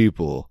 5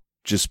 people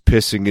just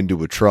pissing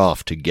into a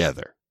trough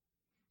together.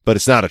 But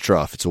it's not a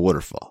trough, it's a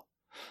waterfall.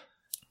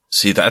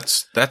 See,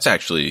 that's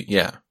actually,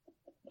 yeah,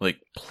 like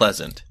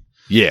pleasant.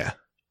 Yeah.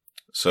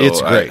 So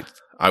it's great.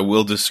 I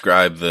will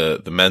describe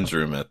the men's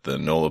room at the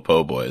NOLA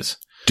Po Boys.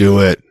 Do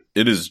it.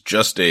 It is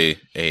just a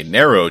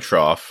narrow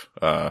trough,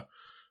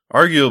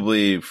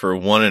 arguably for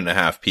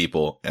 1.5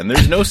 people, and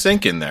there's no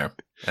sink in there,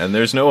 and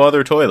there's no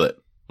other toilet.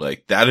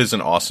 Like, that is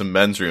an awesome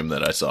men's room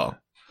that I saw.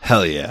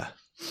 Hell yeah.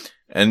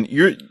 And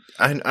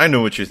I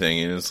know what you're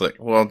thinking. It's like,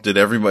 well, did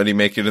everybody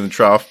make it in the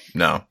trough?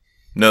 No,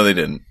 they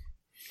didn't.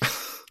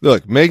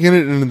 Look, making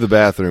it into the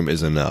bathroom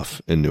is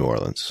enough in New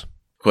Orleans.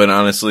 Quite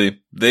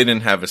honestly, they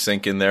didn't have a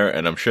sink in there,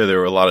 and I'm sure there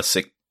were a lot of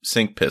sink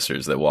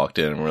pissers that walked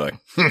in and were like,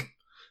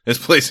 this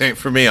place ain't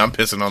for me, I'm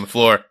pissing on the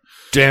floor.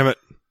 Damn it.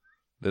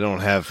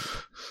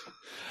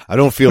 I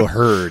don't feel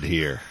heard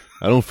here.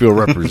 I don't feel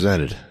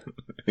represented.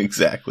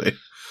 Exactly.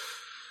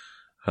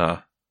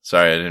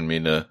 Sorry, I didn't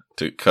mean to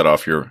cut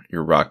off your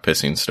rock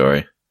pissing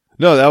story.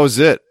 No, that was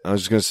it. I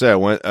was just going to say,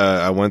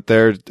 I went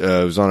there, it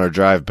was on our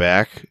drive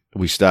back.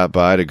 We stopped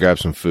by to grab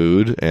some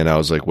food, and I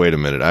was like, wait a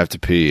minute, I have to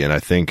pee, and I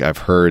think I've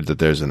heard that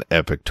there's an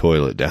epic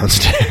toilet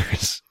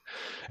downstairs.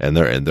 and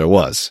there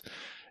was.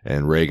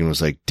 And Reagan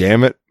was like,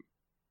 damn it,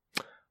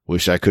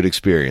 wish I could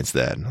experience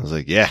that. And I was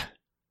like, yeah,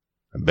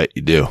 I bet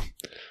you do.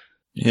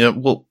 Yeah,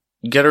 well,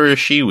 get her a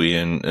Shiwi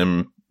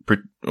and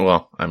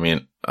well, I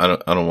mean, I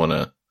don't want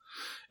to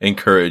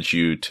encourage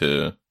you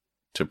to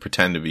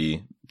pretend to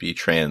be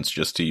trans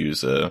just to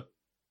use a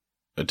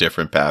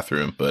different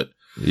bathroom, but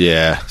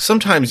yeah,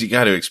 sometimes you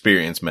got to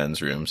experience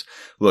men's rooms.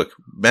 Look,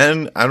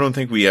 men, I don't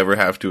think we ever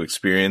have to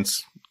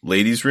experience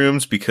ladies'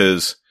 rooms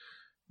because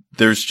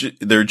they're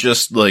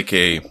just like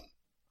a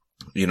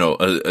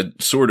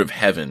sort of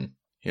heaven,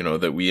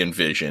 that we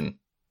envision.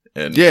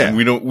 And, yeah. And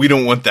we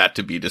don't want that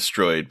to be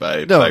destroyed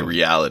by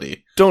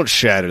reality. Don't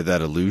shatter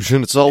that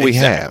illusion. It's all we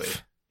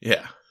have.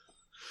 Yeah.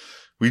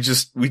 We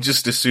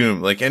just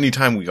assume, like,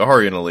 anytime we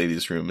are in a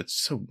ladies' room, it's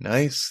so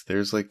nice.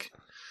 There's like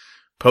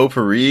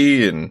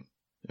potpourri and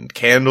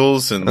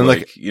candles and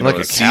like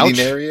a seating couch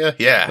area.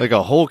 Yeah. Like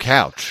a whole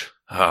couch.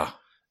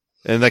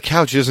 And the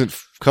couch isn't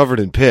covered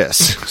in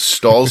piss.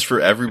 Stalls for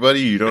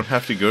everybody. You don't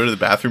have to go to the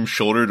bathroom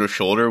shoulder to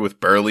shoulder with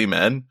burly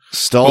men.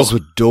 Stalls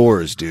with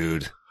doors,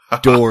 dude.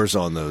 Doors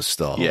on those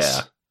stalls.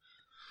 Yeah.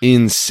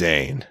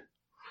 Insane.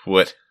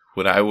 What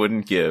I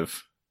wouldn't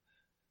give.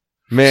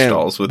 Man,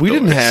 stalls with we doors.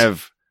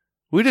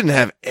 didn't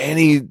have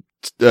any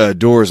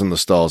doors on the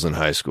stalls in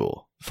high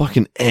school.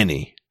 Fucking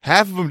any.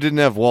 Half of them didn't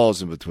have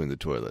walls in between the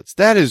toilets.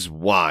 That is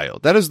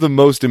wild. That is the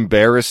most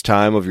embarrassed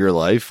time of your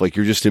life. Like,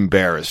 you're just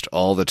embarrassed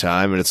all the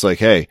time. And it's like,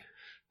 hey,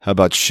 how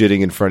about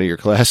shitting in front of your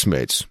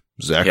classmates?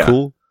 Is that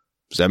cool?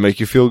 Does that make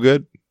you feel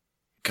good?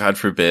 God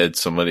forbid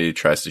somebody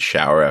tries to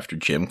shower after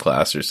gym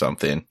class or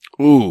something.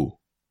 Ooh,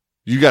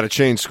 you got to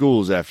change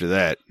schools after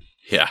that.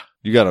 Yeah.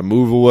 You got to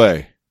move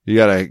away. You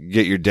got to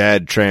get your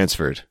dad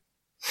transferred.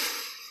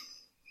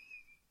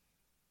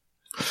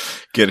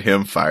 Get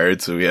him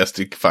fired so he has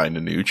to find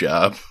a new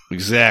job.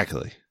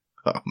 Exactly.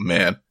 Oh,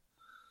 man.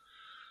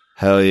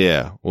 Hell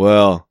yeah.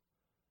 Well,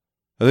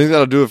 I think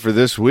that'll do it for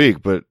this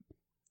week, but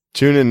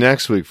tune in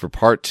next week for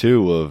part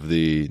 2 of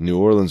the New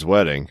Orleans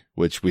wedding,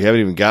 which we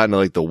haven't even gotten to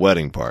like the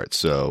wedding part.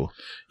 So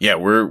yeah,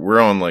 we're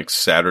on like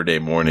Saturday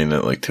morning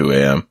at like 2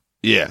 a.m.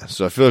 Yeah.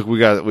 So I feel like we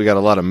got a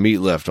lot of meat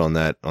left on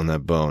that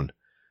bone.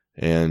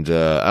 And,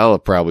 I'll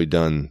have probably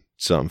done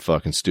something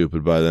fucking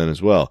stupid by then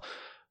as well.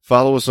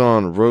 Follow us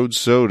on Road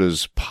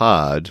Sodas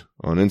Pod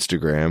on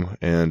Instagram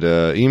and,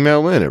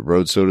 email in at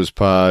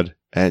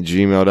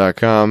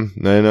roadsodaspod@gmail.com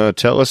and,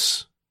 tell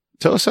us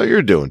how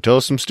you're doing. Tell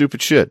us some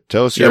stupid shit.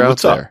 Tell us you're out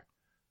there. Up?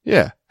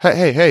 Yeah.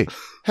 Hey.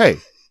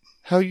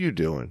 How you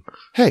doing?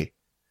 Hey.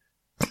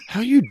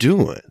 How you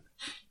doing?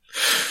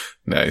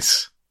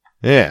 Nice.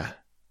 Yeah.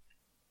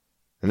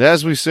 And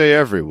as we say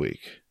every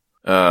week,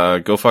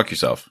 Go fuck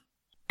yourself.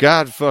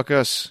 God fuck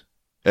us,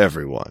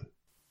 everyone.